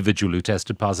one individual who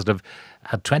tested positive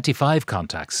had 25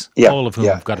 contacts, all of whom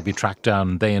have got to be tracked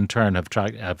down. They in turn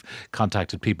have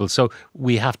contacted people. So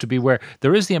we have to be aware.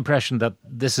 There is the impression that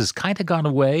this has kind of gone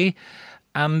away.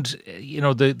 And,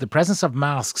 the presence of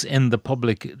masks in the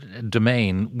public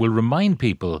domain will remind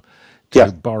people,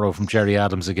 to borrow from Gerry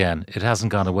Adams again, it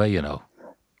hasn't gone away,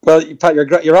 Well, Pat,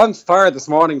 you're on fire this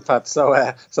morning, Pat. So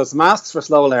it's masks for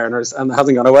slow learners, and it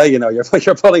hasn't gone away.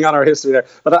 You're pulling on our history there.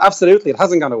 But absolutely, it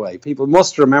hasn't gone away. People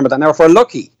must remember that. Now, if we're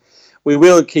lucky, we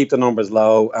will keep the numbers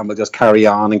low, and we'll just carry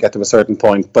on and get to a certain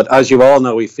point. But as you all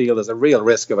know, we feel there's a real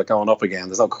risk of it going up again.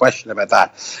 There's no question about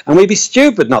that. And we'd be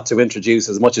stupid not to introduce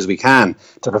as much as we can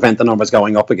to prevent the numbers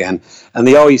going up again. And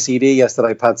the OECD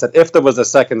yesterday, Pat, said if there was a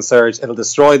second surge, it'll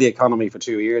destroy the economy for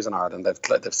 2 years in Ireland.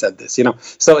 They've said this,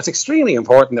 So it's extremely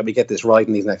important that we get this right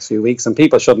in these next few weeks, and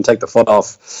people shouldn't take the foot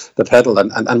off the pedal.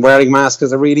 And wearing masks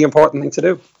is a really important thing to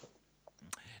do.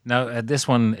 Now, this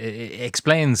one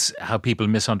explains how people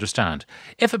misunderstand.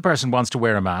 If a person wants to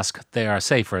wear a mask, they are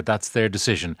safer. That's their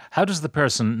decision. How does the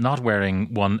person not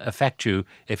wearing one affect you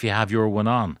if you have your one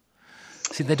on?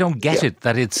 See, they don't get it,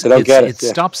 that it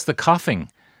stops the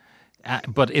coughing.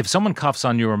 But if someone coughs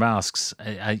on your masks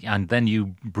and then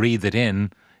you breathe it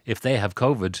in, if they have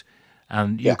COVID,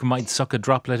 and you might suck a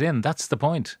droplet in, that's the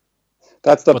point.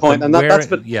 That's the point. And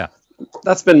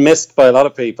that's been missed by a lot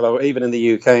of people, or even in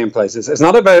the UK in places. It's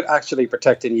not about actually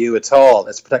protecting you at all.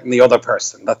 It's protecting the other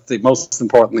person. That's the most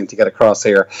important thing to get across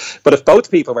here. But if both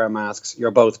people wear masks,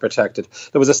 you're both protected.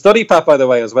 There was a study, Pat, by the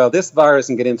way, as well. This virus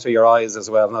can get in through your eyes as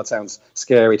well. And that sounds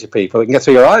scary to people. It can get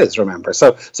through your eyes, remember.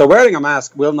 So wearing a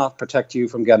mask will not protect you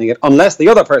from getting it unless the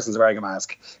other person's wearing a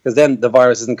mask, because then the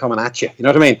virus isn't coming at you. You know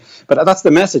what I mean? But that's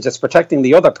the message. It's protecting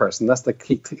the other person. That's the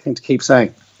key thing to keep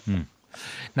saying.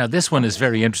 Now, this one is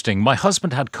very interesting. My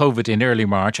husband had COVID in early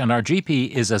March, and our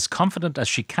GP is as confident as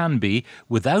she can be,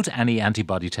 without any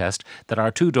antibody test, that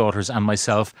our 2 daughters and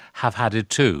myself have had it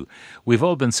too. We've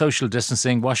all been social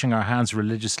distancing, washing our hands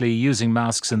religiously, using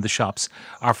masks in the shops.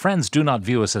 Our friends do not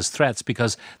view us as threats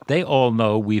because they all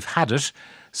know we've had it.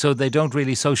 so they don't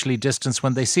really socially distance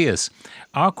when they see us.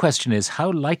 Our question is,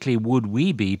 how likely would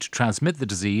we be to transmit the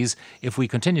disease if we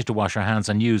continue to wash our hands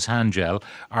and use hand gel?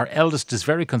 Our eldest is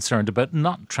very concerned about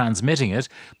not transmitting it,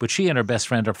 but she and her best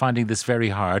friend are finding this very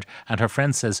hard, and her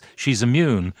friend says she's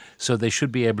immune, so they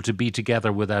should be able to be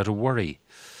together without a worry.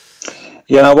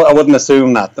 Yeah, I wouldn't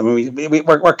assume that. I mean,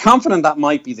 we're confident that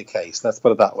might be the case. Let's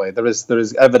put it that way. There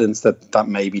is evidence that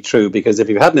may be true, because if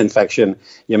you've had an infection,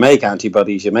 you make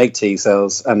antibodies, you make T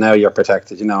cells, and now you're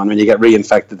protected. And when you get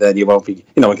reinfected, then you won't be,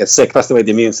 get sick. That's the way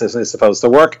the immune system is supposed to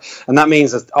work, and that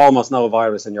means there's almost no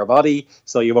virus in your body,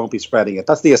 so you won't be spreading it.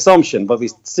 That's the assumption, but we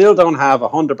still don't have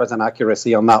 100%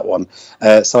 accuracy on that one.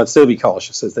 So I'd still be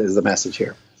cautious. Is the message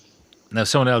here. Now,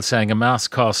 someone else saying a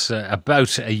mask costs about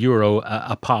 €1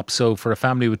 a pop. So for a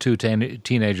family with two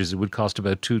teenagers, it would cost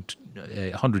about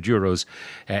 €100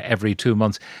 every 2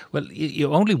 months. Well,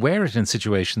 you only wear it in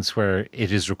situations where it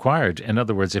is required. In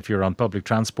other words, if you're on public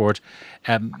transport,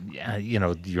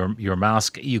 your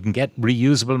mask, you can get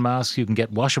reusable masks, you can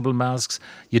get washable masks.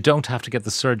 You don't have to get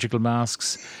the surgical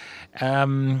masks.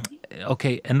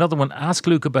 Okay, another one. Ask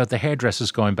Luke about the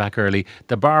hairdressers going back early.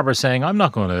 The barber saying, I'm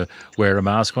not going to wear a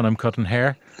mask when I'm cutting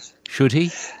hair. Should he?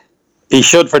 He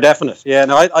should, for definite. Yeah,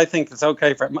 no, I think it's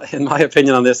okay, in my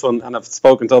opinion on this one, and I've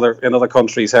spoken to in other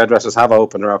countries, hairdressers have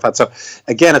opened or have had. So,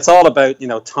 again, it's all about,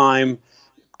 time,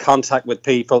 contact with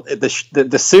people.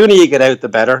 The sooner you get out, the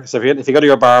better. So if you go to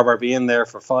your barber, be in there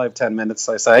for 5-10 minutes,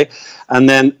 I say, and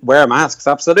then wear masks,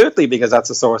 absolutely, because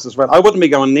that's a source as well. I wouldn't be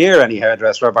going near any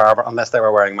hairdresser or barber unless they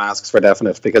were wearing masks, for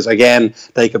definite, because again,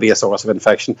 they could be a source of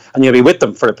infection, and you'll be with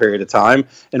them for a period of time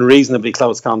in reasonably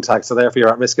close contact, so therefore you're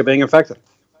at risk of being infected.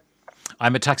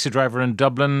 I'm a taxi driver in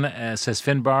Dublin, says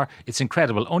Finbar. It's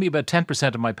incredible. Only about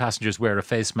 10% of my passengers wear a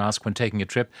face mask when taking a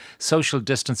trip. Social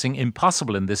distancing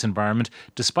impossible in this environment,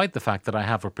 despite the fact that I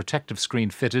have a protective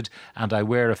screen fitted and I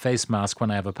wear a face mask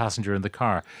when I have a passenger in the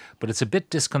car. But it's a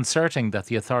bit disconcerting that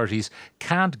the authorities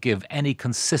can't give any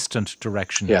consistent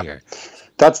direction here.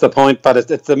 That's the point, but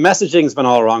the messaging's been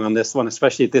all wrong on this one,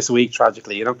 especially this week,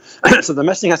 tragically, So the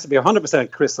messaging has to be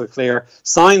 100% crystal clear.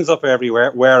 Signs up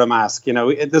everywhere, wear a mask.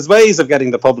 There's ways of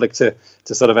getting the public to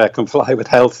sort of comply with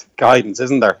health guidance,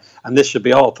 isn't there? And this should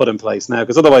be all put in place now,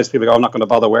 because otherwise people go, I'm not going to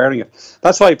bother wearing it.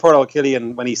 That's why poor old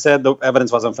Killian, when he said the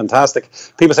evidence wasn't fantastic,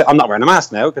 people say, I'm not wearing a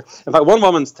mask now. In fact, one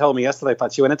woman told me yesterday,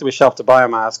 Pat, she went into a shop to buy a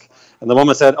mask, and the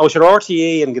woman said, sure,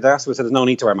 RTE and Gaddafi said there's no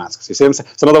need to wear masks. You see what I'm saying?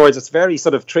 So in other words, it's very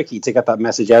sort of tricky to get that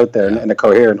message out there in a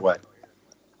coherent way.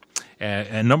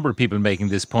 A number of people making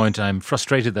this point. I'm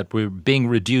frustrated that we're being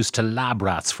reduced to lab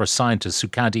rats for scientists who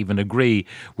can't even agree.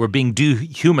 We're being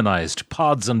dehumanized,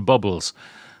 pods and bubbles.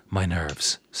 My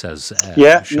nerves, says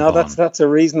Siobhan. That's a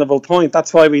reasonable point.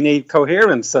 That's why we need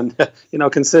coherence and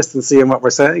consistency in what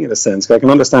we're saying, in a sense. I can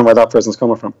understand where that person's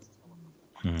coming from.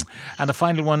 And a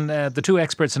final one, the two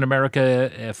experts in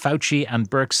America, Fauci and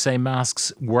Birx, say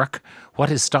masks work.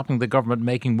 What is stopping the government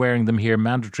making wearing them here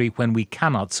mandatory when we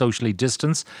cannot socially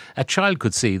distance? A child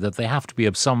could see that they have to be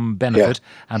of some benefit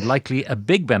and likely a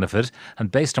big benefit.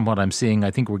 And based on what I'm seeing,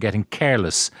 I think we're getting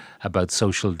careless about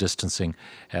social distancing.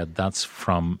 That's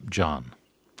from John.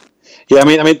 Yeah, I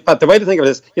mean, but the way to think of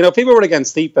it is, people were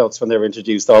against seatbelts when they were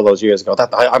introduced all those years ago.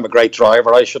 I'm a great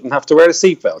driver, I shouldn't have to wear a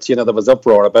seatbelt. There was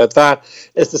uproar about that.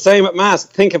 It's the same with masks.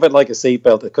 Think of it like a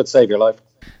seatbelt. It could save your life.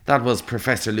 That was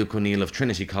Professor Luke O'Neill of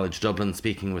Trinity College Dublin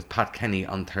speaking with Pat Kenny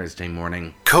on Thursday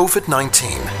morning.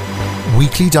 COVID-19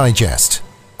 Weekly Digest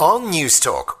on News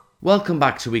Talk. Welcome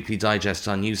back to Weekly Digest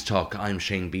on News Talk. I'm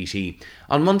Shane Beattie.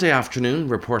 On Monday afternoon,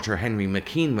 reporter Henry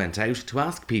McKean went out to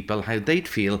ask people how they'd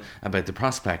feel about the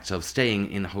prospect of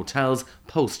staying in hotels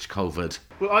post-COVID.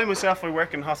 Well, I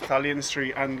work in the hospitality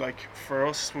industry, and for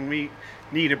us, when we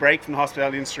need a break from the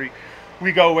hospitality industry,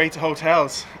 we go away to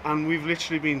hotels, and we've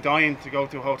literally been dying to go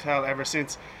to a hotel ever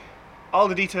since. All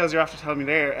the details you're after telling me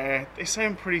there, they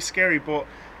sound pretty scary, but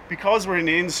because we're in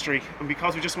the industry and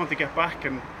because we just want to get back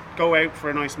and go out for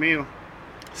a nice meal,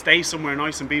 stay somewhere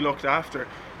nice and be looked after,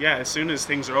 as soon as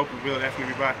things are open, we'll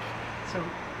definitely be back. So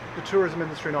the tourism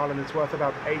industry in Ireland is worth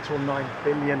about 8 or 9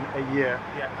 billion a year,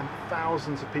 and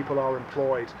thousands of people are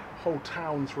employed. Whole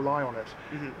towns rely on it.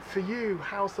 Mm-hmm. For you,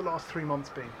 how's the last 3 months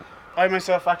been? I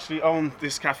myself actually own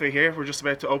this cafe here. We're just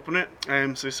about to open it.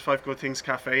 So it's Five Good Things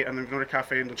Cafe, and another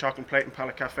cafe in Dunshaughlin, Plate and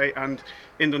Pallet Cafe. And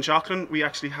in Dunshaughlin, we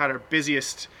actually had our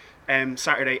busiest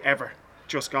Saturday ever.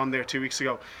 Just gone there 2 weeks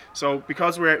ago. So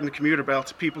because we're out in the commuter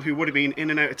belt, people who would have been in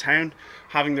and out of town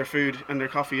having their food and their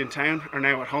coffee in town are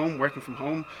now at home, working from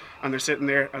home, and they're sitting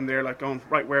there and they're going,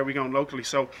 right, where are we going locally?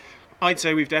 So I'd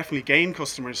say we've definitely gained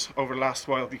customers over the last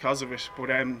while because of it, but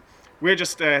we're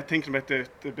just thinking about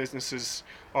the businesses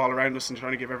all around us and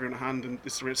trying to give everyone a hand, and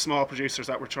it's the small producers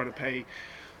that we're trying to pay.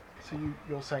 So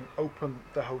you're saying open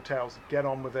the hotels, get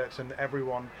on with it, and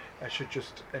everyone should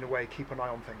just, in a way, keep an eye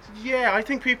on things. Yeah, I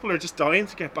think people are just dying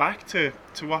to get back to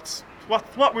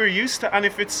what we're used to, and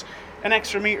if it's an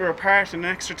extra metre apart and an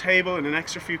extra table and an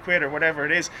extra few quid or whatever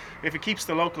it is, if it keeps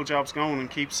the local jobs going and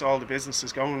keeps all the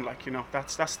businesses going, like, you know,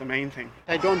 that's the main thing.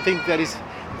 I don't think there is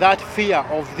that fear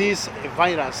of this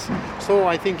virus, so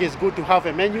I think it's good to have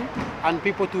a menu and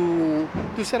people to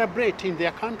celebrate in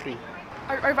their country.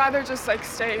 I'd rather just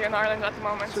stay in Ireland at the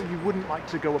moment. So you wouldn't like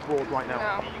to go abroad right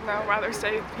now? No, rather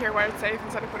stay here where it's safe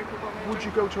instead of putting people in danger. Would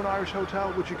you go to an Irish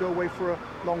hotel? Would you go away for a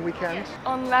long weekend?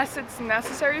 Unless it's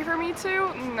necessary for me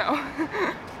to, no.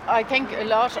 I think a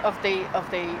lot of the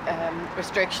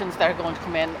restrictions that are going to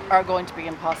come in are going to be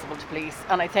impossible to police,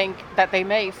 and I think that they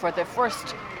may, for the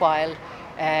first while,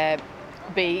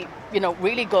 be,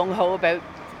 really gung-ho about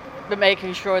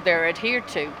making sure they're adhered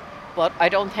to, but I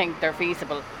don't think they're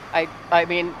feasible. I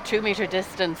mean, 2 metre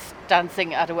distance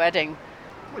dancing at a wedding.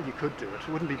 Well, you could do it. It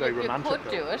wouldn't be very romantic. You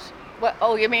could do it. Well,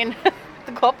 oh, you mean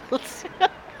the couples?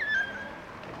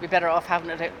 You'd be better off having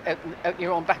it out in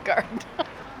your own back garden.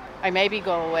 I maybe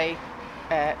go away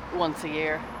once a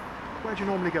year. Where do you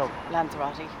normally go?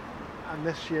 Lanzarote. And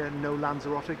this year, no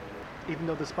Lanzarote, even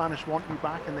though the Spanish want you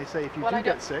back and they say if you do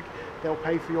get sick, they'll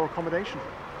pay for your accommodation.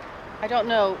 I don't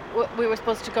know. We were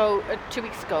supposed to go 2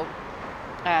 weeks ago,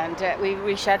 and we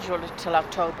rescheduled it till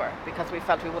October because we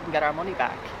felt we wouldn't get our money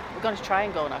back. We're going to try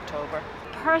and go in October.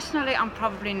 Personally, I'm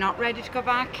probably not ready to go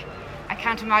back. I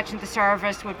can't imagine the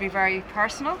service would be very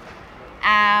personal.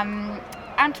 And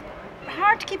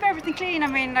hard to keep everything clean. I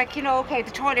mean, okay,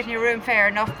 the toilet in your room, fair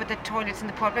enough, but the toilets in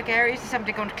the public areas, is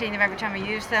somebody going to clean them every time we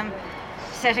use them?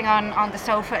 Sitting on the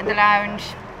sofa in the lounge,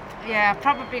 yeah,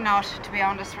 probably not, to be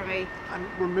honest, for me. And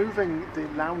removing the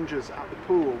lounges at the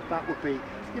pool, that would be,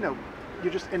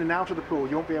 you're just in and out of the pool.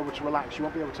 You won't be able to relax. You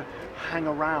won't be able to hang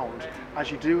around as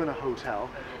you do in a hotel.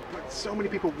 But so many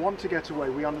people want to get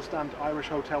away. We understand Irish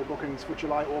hotel bookings for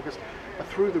July, August are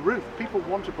through the roof. People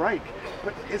want a break.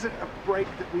 But is it a break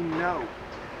that we know,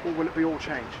 or will it be all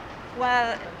change?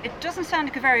 Well, it doesn't sound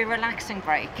like a very relaxing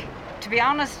break. To be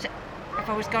honest, if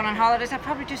I was going on holidays, I'd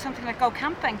probably do something like go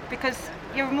camping, because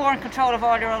you're more in control of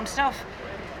all your own stuff.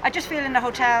 I just feel in the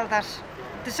hotel that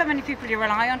there's so many people you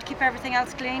rely on to keep everything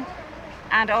else clean,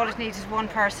 and all it needs is one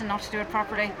person not to do it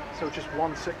properly. So just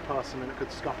one sick person and it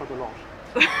could scupper the lot?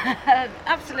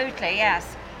 Absolutely,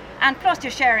 yes. And plus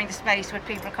you're sharing the space with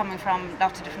people coming from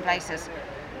lots of different places.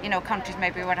 Countries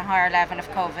maybe with a higher level of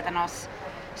COVID than us.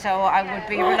 So I would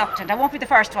be reluctant. I won't be the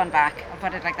first one back, I'll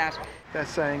put it like that. They're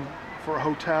saying for a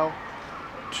hotel,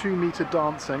 2 metre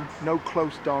dancing, no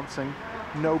close dancing,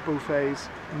 no buffets,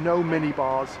 no mini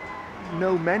bars,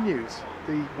 no menus.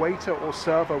 The waiter or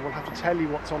server will have to tell you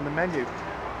what's on the menu.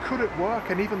 Could it work?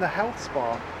 And even the health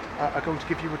spa are going to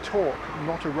give you a talk,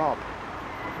 not a rub.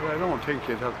 Well, I don't think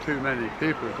you'd have too many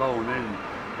people going in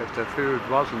if the food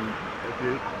wasn't, if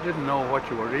you didn't know what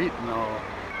you were eating, or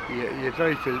you'd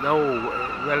like to know,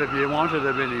 well, if you wanted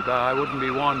a mini bar, I wouldn't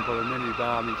be one for a mini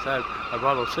bar myself. I'd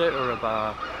rather sit at a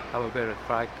bar, have a bit of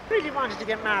crack. Really wanted to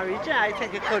get married, yeah, I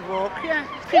think it could work, yeah.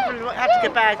 People have to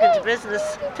get back into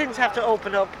business, things have to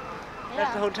open up.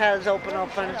 Let the hotels open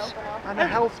up and a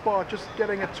health spa, just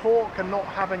getting a talk and not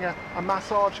having a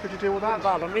massage. Could you deal with that?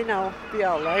 Bother me, no, be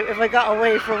all right. If I got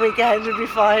away for a weekend, it'd be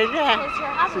fine.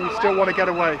 Yeah. So you still want to get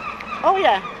away? Oh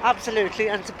yeah, absolutely,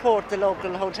 and support the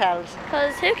local hotels.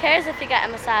 Because who cares if you get a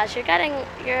massage? You're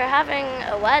having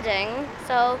a wedding,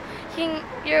 so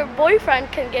your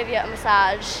boyfriend can give you a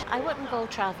massage. I wouldn't go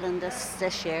travelling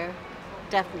this year,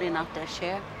 definitely not this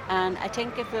year. And I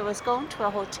think if I was going to a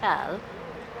hotel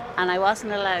and I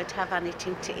wasn't allowed to have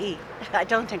anything to eat, I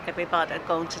don't think I'd be bothered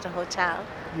going to the hotel.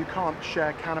 You can't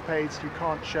share canapes, you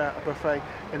can't share a buffet.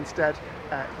 Instead,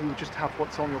 you just have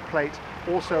what's on your plate.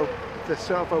 Also, the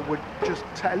server would just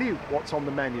tell you what's on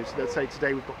the menu. So they'd say,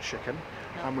 today we've got chicken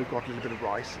and we've got a little bit of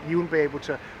rice. You wouldn't be able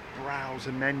to browse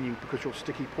a menu because your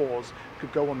sticky paws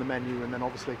could go on the menu, and then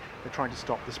obviously they're trying to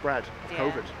stop the spread of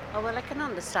COVID. Oh, well, I can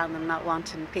understand them not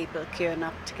wanting people queuing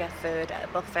up to get food at a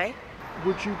buffet.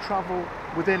 Would you travel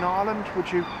within Ireland? Would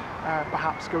you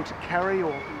perhaps go to Kerry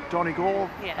or Donegal?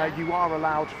 Yeah. You are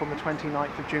allowed from the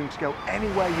 29th of June to go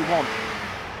anywhere you want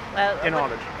in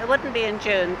Ireland. It wouldn't be in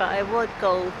June, but I would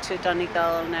go to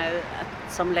Donegal now at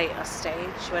some later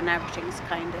stage when everything's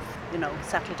kind of,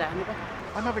 settled down a bit.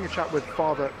 I'm having a chat with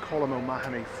Father Colm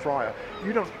O'Mahony Friar.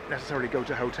 You don't necessarily go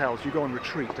to hotels, you go on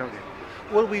retreat, don't you?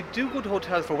 Well, we do go to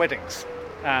hotels for weddings.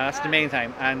 That's the main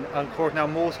time, and of course now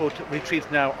most retreats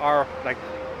now are like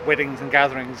weddings and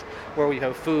gatherings where you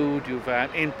have food, you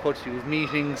have inputs, you have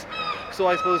meetings. So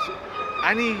I suppose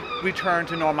any return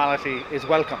to normality is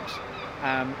welcomed.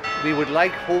 We would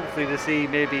like hopefully to see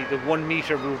maybe the 1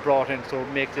 metre rule brought in, so it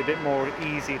makes it a bit more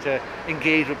easy to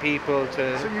engage with people,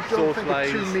 to So you don't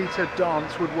socialise. think a 2 metre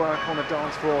dance would work on a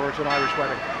dance floor at an Irish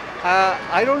wedding?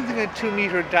 I don't think a 2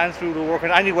 metre dance rule will work on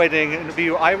any wedding, it'll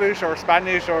be Irish or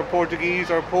Spanish or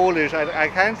Portuguese or Polish. I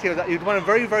can't see that. You'd want a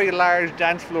very, very large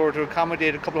dance floor to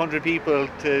accommodate a couple hundred people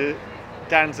to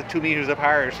dance at 2 metres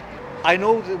apart. I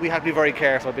know that we have to be very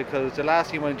careful, because the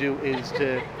last thing you want to do is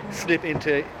to slip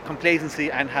into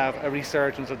complacency and have a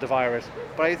resurgence of the virus.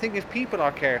 But I think if people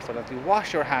are careful, if you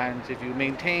wash your hands, if you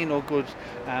maintain a good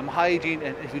hygiene,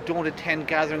 and if you don't attend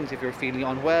gatherings, if you're feeling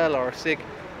unwell or sick,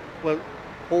 well,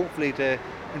 hopefully the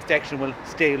infection will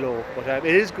stay low. But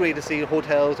it is great to see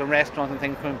hotels and restaurants and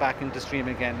things coming back into the stream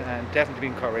again, and definitely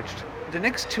be encouraged. The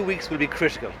next 2 weeks will be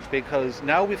critical, because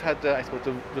now we've had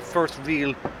the first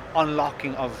real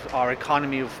unlocking of our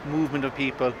economy, of movement of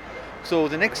people. So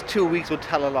the next 2 weeks will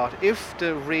tell a lot. If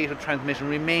the rate of transmission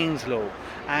remains low,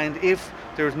 and if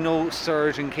there's no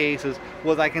surge in cases,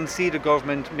 well, I can see the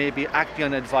government maybe acting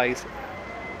on advice,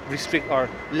 restrict or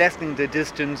lessening the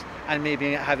distance, and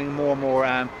maybe having more and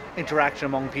more interaction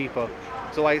among people.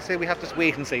 So I say we have to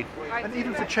wait and see. And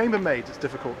even for chambermaids it's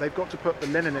difficult. They've got to put the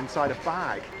linen inside a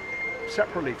bag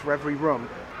separately for every room.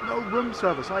 No room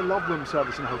service. I love room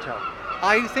service in a hotel.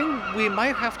 I think we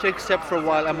might have to accept for a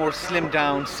while a more slimmed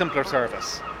down, simpler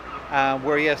service,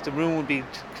 where yes, the room will be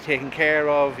taken care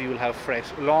of, you will have fresh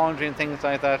laundry and things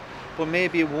like that, but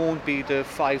maybe it won't be the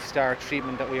 5-star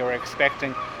treatment that we are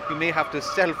expecting. You may have to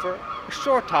settle for a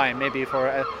short time, maybe for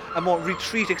a more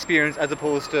retreat experience as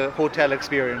opposed to hotel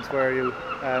experience, where you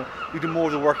do more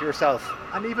of the work yourself.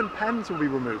 And even pens will be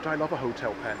removed. I love a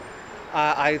hotel pen.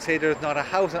 I'd say there's not a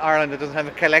house in Ireland that doesn't have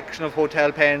a collection of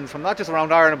hotel pens from not just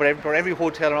around Ireland, but every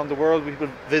hotel around the world we would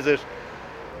visit.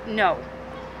 No,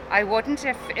 I wouldn't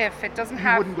if it doesn't You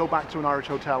have... wouldn't go back to an Irish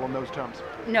hotel on those terms?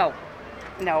 No,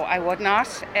 I would not.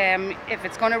 If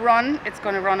it's going to run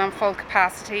on full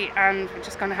capacity, and we're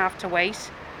just going to have to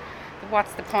wait.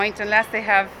 What's the point, unless they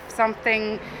have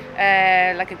something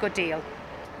like a good deal?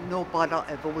 No bother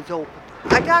ever was open.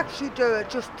 I'd actually do it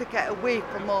just to get away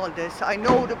from all this. I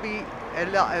know there'll be a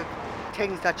lot of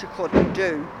things that you couldn't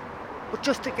do, but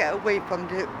just to get away from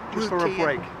the Just routine. for a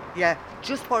break? Yeah,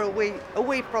 just for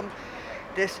away from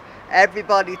this,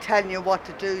 everybody telling you what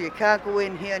to do. You can't go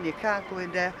in here and you can't go in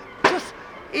there. Just,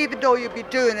 even though you'd be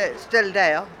doing it, it's still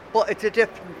there, but it's a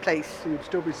different place. So you'd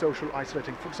still be social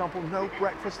isolating. For example, no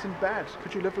breakfast in bed.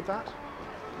 Could you live with that?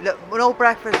 Look, no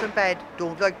breakfast in bed.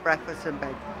 Don't like breakfast in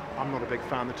bed. I'm not a big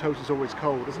fan. The toast is always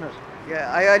cold, isn't it? Yeah,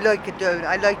 I like it down.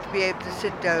 I like to be able to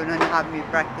sit down and have my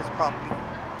breakfast properly.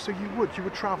 So you would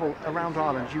travel around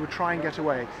Ireland. You would try and get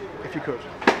away if you could.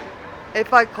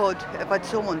 If I could, if I'd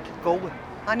someone to go with.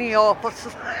 Any office. So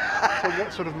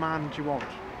what sort of man do you want?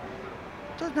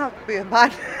 Doesn't have to be a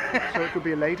man. So it could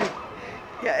be a lady?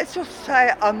 Yeah, it's just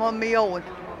say I'm on my own.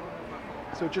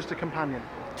 So just a companion?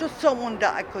 Just someone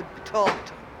that I could talk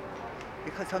to,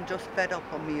 because I'm just fed up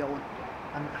on my own.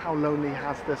 And how lonely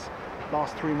has this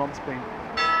last 3 months been?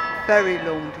 Very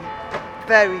lonely.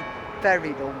 Very,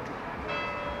 very lonely.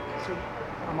 So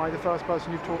am I the first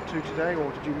person you've talked to today,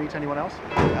 or did you meet anyone else?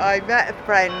 I met a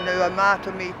friend who I'm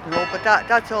after meeting now, but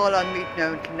that's all I'm meeting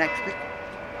now until next week.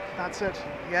 That's it?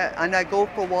 Yeah, and I go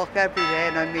for a walk every day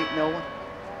and I meet no one.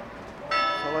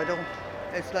 So I don't,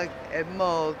 it's like a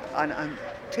mug, and I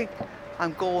think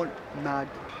I'm going mad.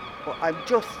 But I'm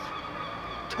just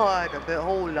tired of a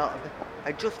whole lot of it.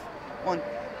 I just want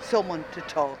someone to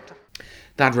talk to.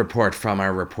 That report from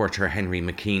our reporter Henry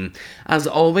McKean. As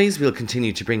always, we'll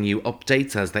continue to bring you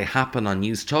updates as they happen on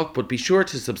News Talk, but be sure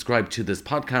to subscribe to this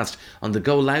podcast on the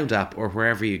Go Loud app or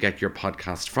wherever you get your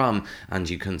podcast from, and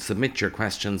you can submit your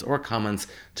questions or comments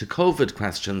to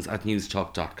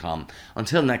covidquestions@newstalk.com.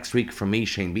 Until next week, from me,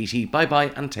 Shane Beattie, bye bye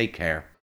and take care.